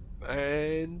 Okay.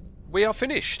 And we are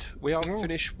finished. We are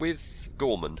finished with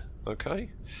Gorman. Okay.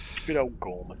 Good old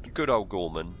Gorman. Good old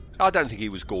Gorman. I don't think he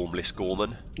was gormless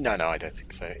Gorman. No, I don't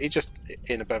think so. He's just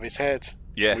in above his head.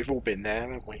 Yeah. We've all been there,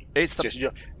 haven't we? It's just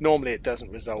normally it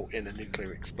doesn't result in a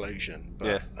nuclear explosion,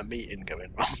 but a meeting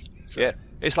going wrong. So. Yeah.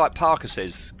 It's like Parker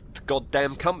says, the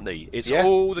goddamn company. It's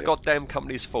all the goddamn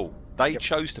company's fault. They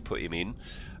chose to put him in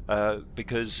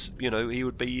because, he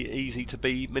would be easy to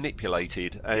be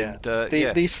manipulated. And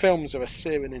These films are a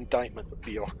searing indictment of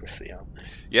bureaucracy, aren't they?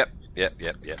 Yep.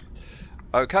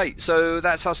 Okay, so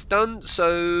that's us done.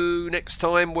 So next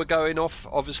time we're going off,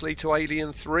 obviously, to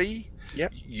Alien 3.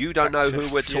 Yep. You don't know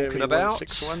who we're talking about?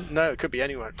 161? No, it could be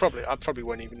anyone. I probably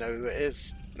won't even know who it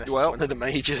is. Unless it's one of the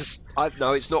majors.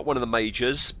 No, it's not one of the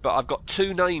majors, but I've got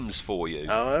 2 names for you.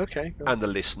 Oh, okay. Cool. And the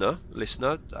listener,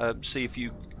 see if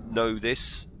you know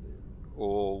this,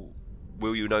 or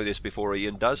will you know this before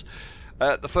Ian does.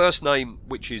 The first name,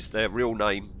 which is their real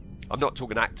name, I'm not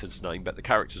talking actor's name, but the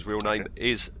character's real name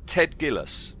is Ted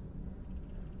Gillis.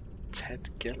 Ted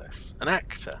Gillis? An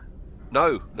actor?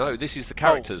 No, this is the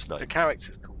character's name. The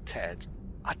character's called Ted.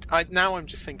 Now I'm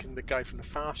just thinking the guy from the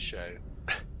Fast Show.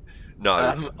 No.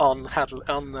 On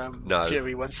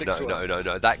Fury 161.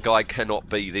 No. That guy cannot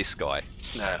be this guy.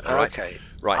 No. All right? Okay.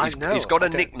 Right. He's got a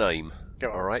nickname.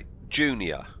 All right.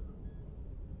 Junior.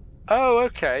 Oh,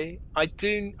 okay.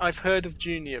 I've heard of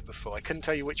Junior before. I couldn't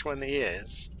tell you which one he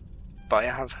is, but I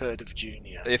have heard of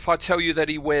Junior. If I tell you that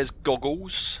he wears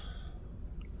goggles,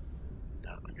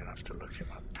 no, I'm gonna have to look him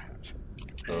up.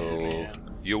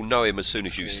 You'll know him as soon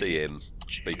as you see him,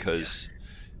 because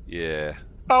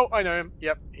Oh, I know him.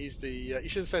 Yep, he's the. You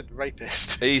should have said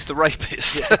rapist. He's the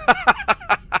rapist.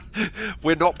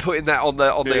 We're not putting that on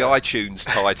the iTunes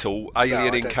title.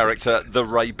 Alien in character, the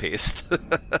rapist.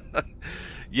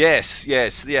 Yes,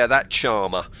 that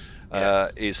charmer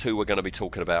is who we're going to be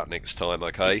talking about next time.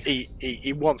 Okay.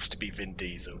 He wants to be Vin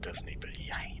Diesel, doesn't he? But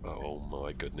he ain't. Oh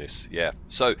my goodness, yeah.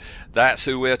 So that's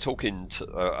who we're talking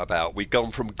about. We've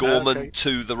gone from Gorman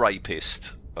to the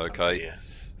rapist. Okay.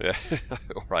 Oh, yeah.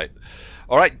 All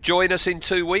right. Join us in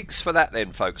 2 weeks for that,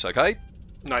 then, folks. Okay.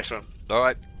 Nice one. All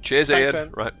right. Cheers, Thanks, Ian.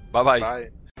 Ian. Right. Bye.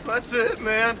 That's it,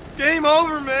 man. Game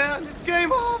over, man. It's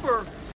game over.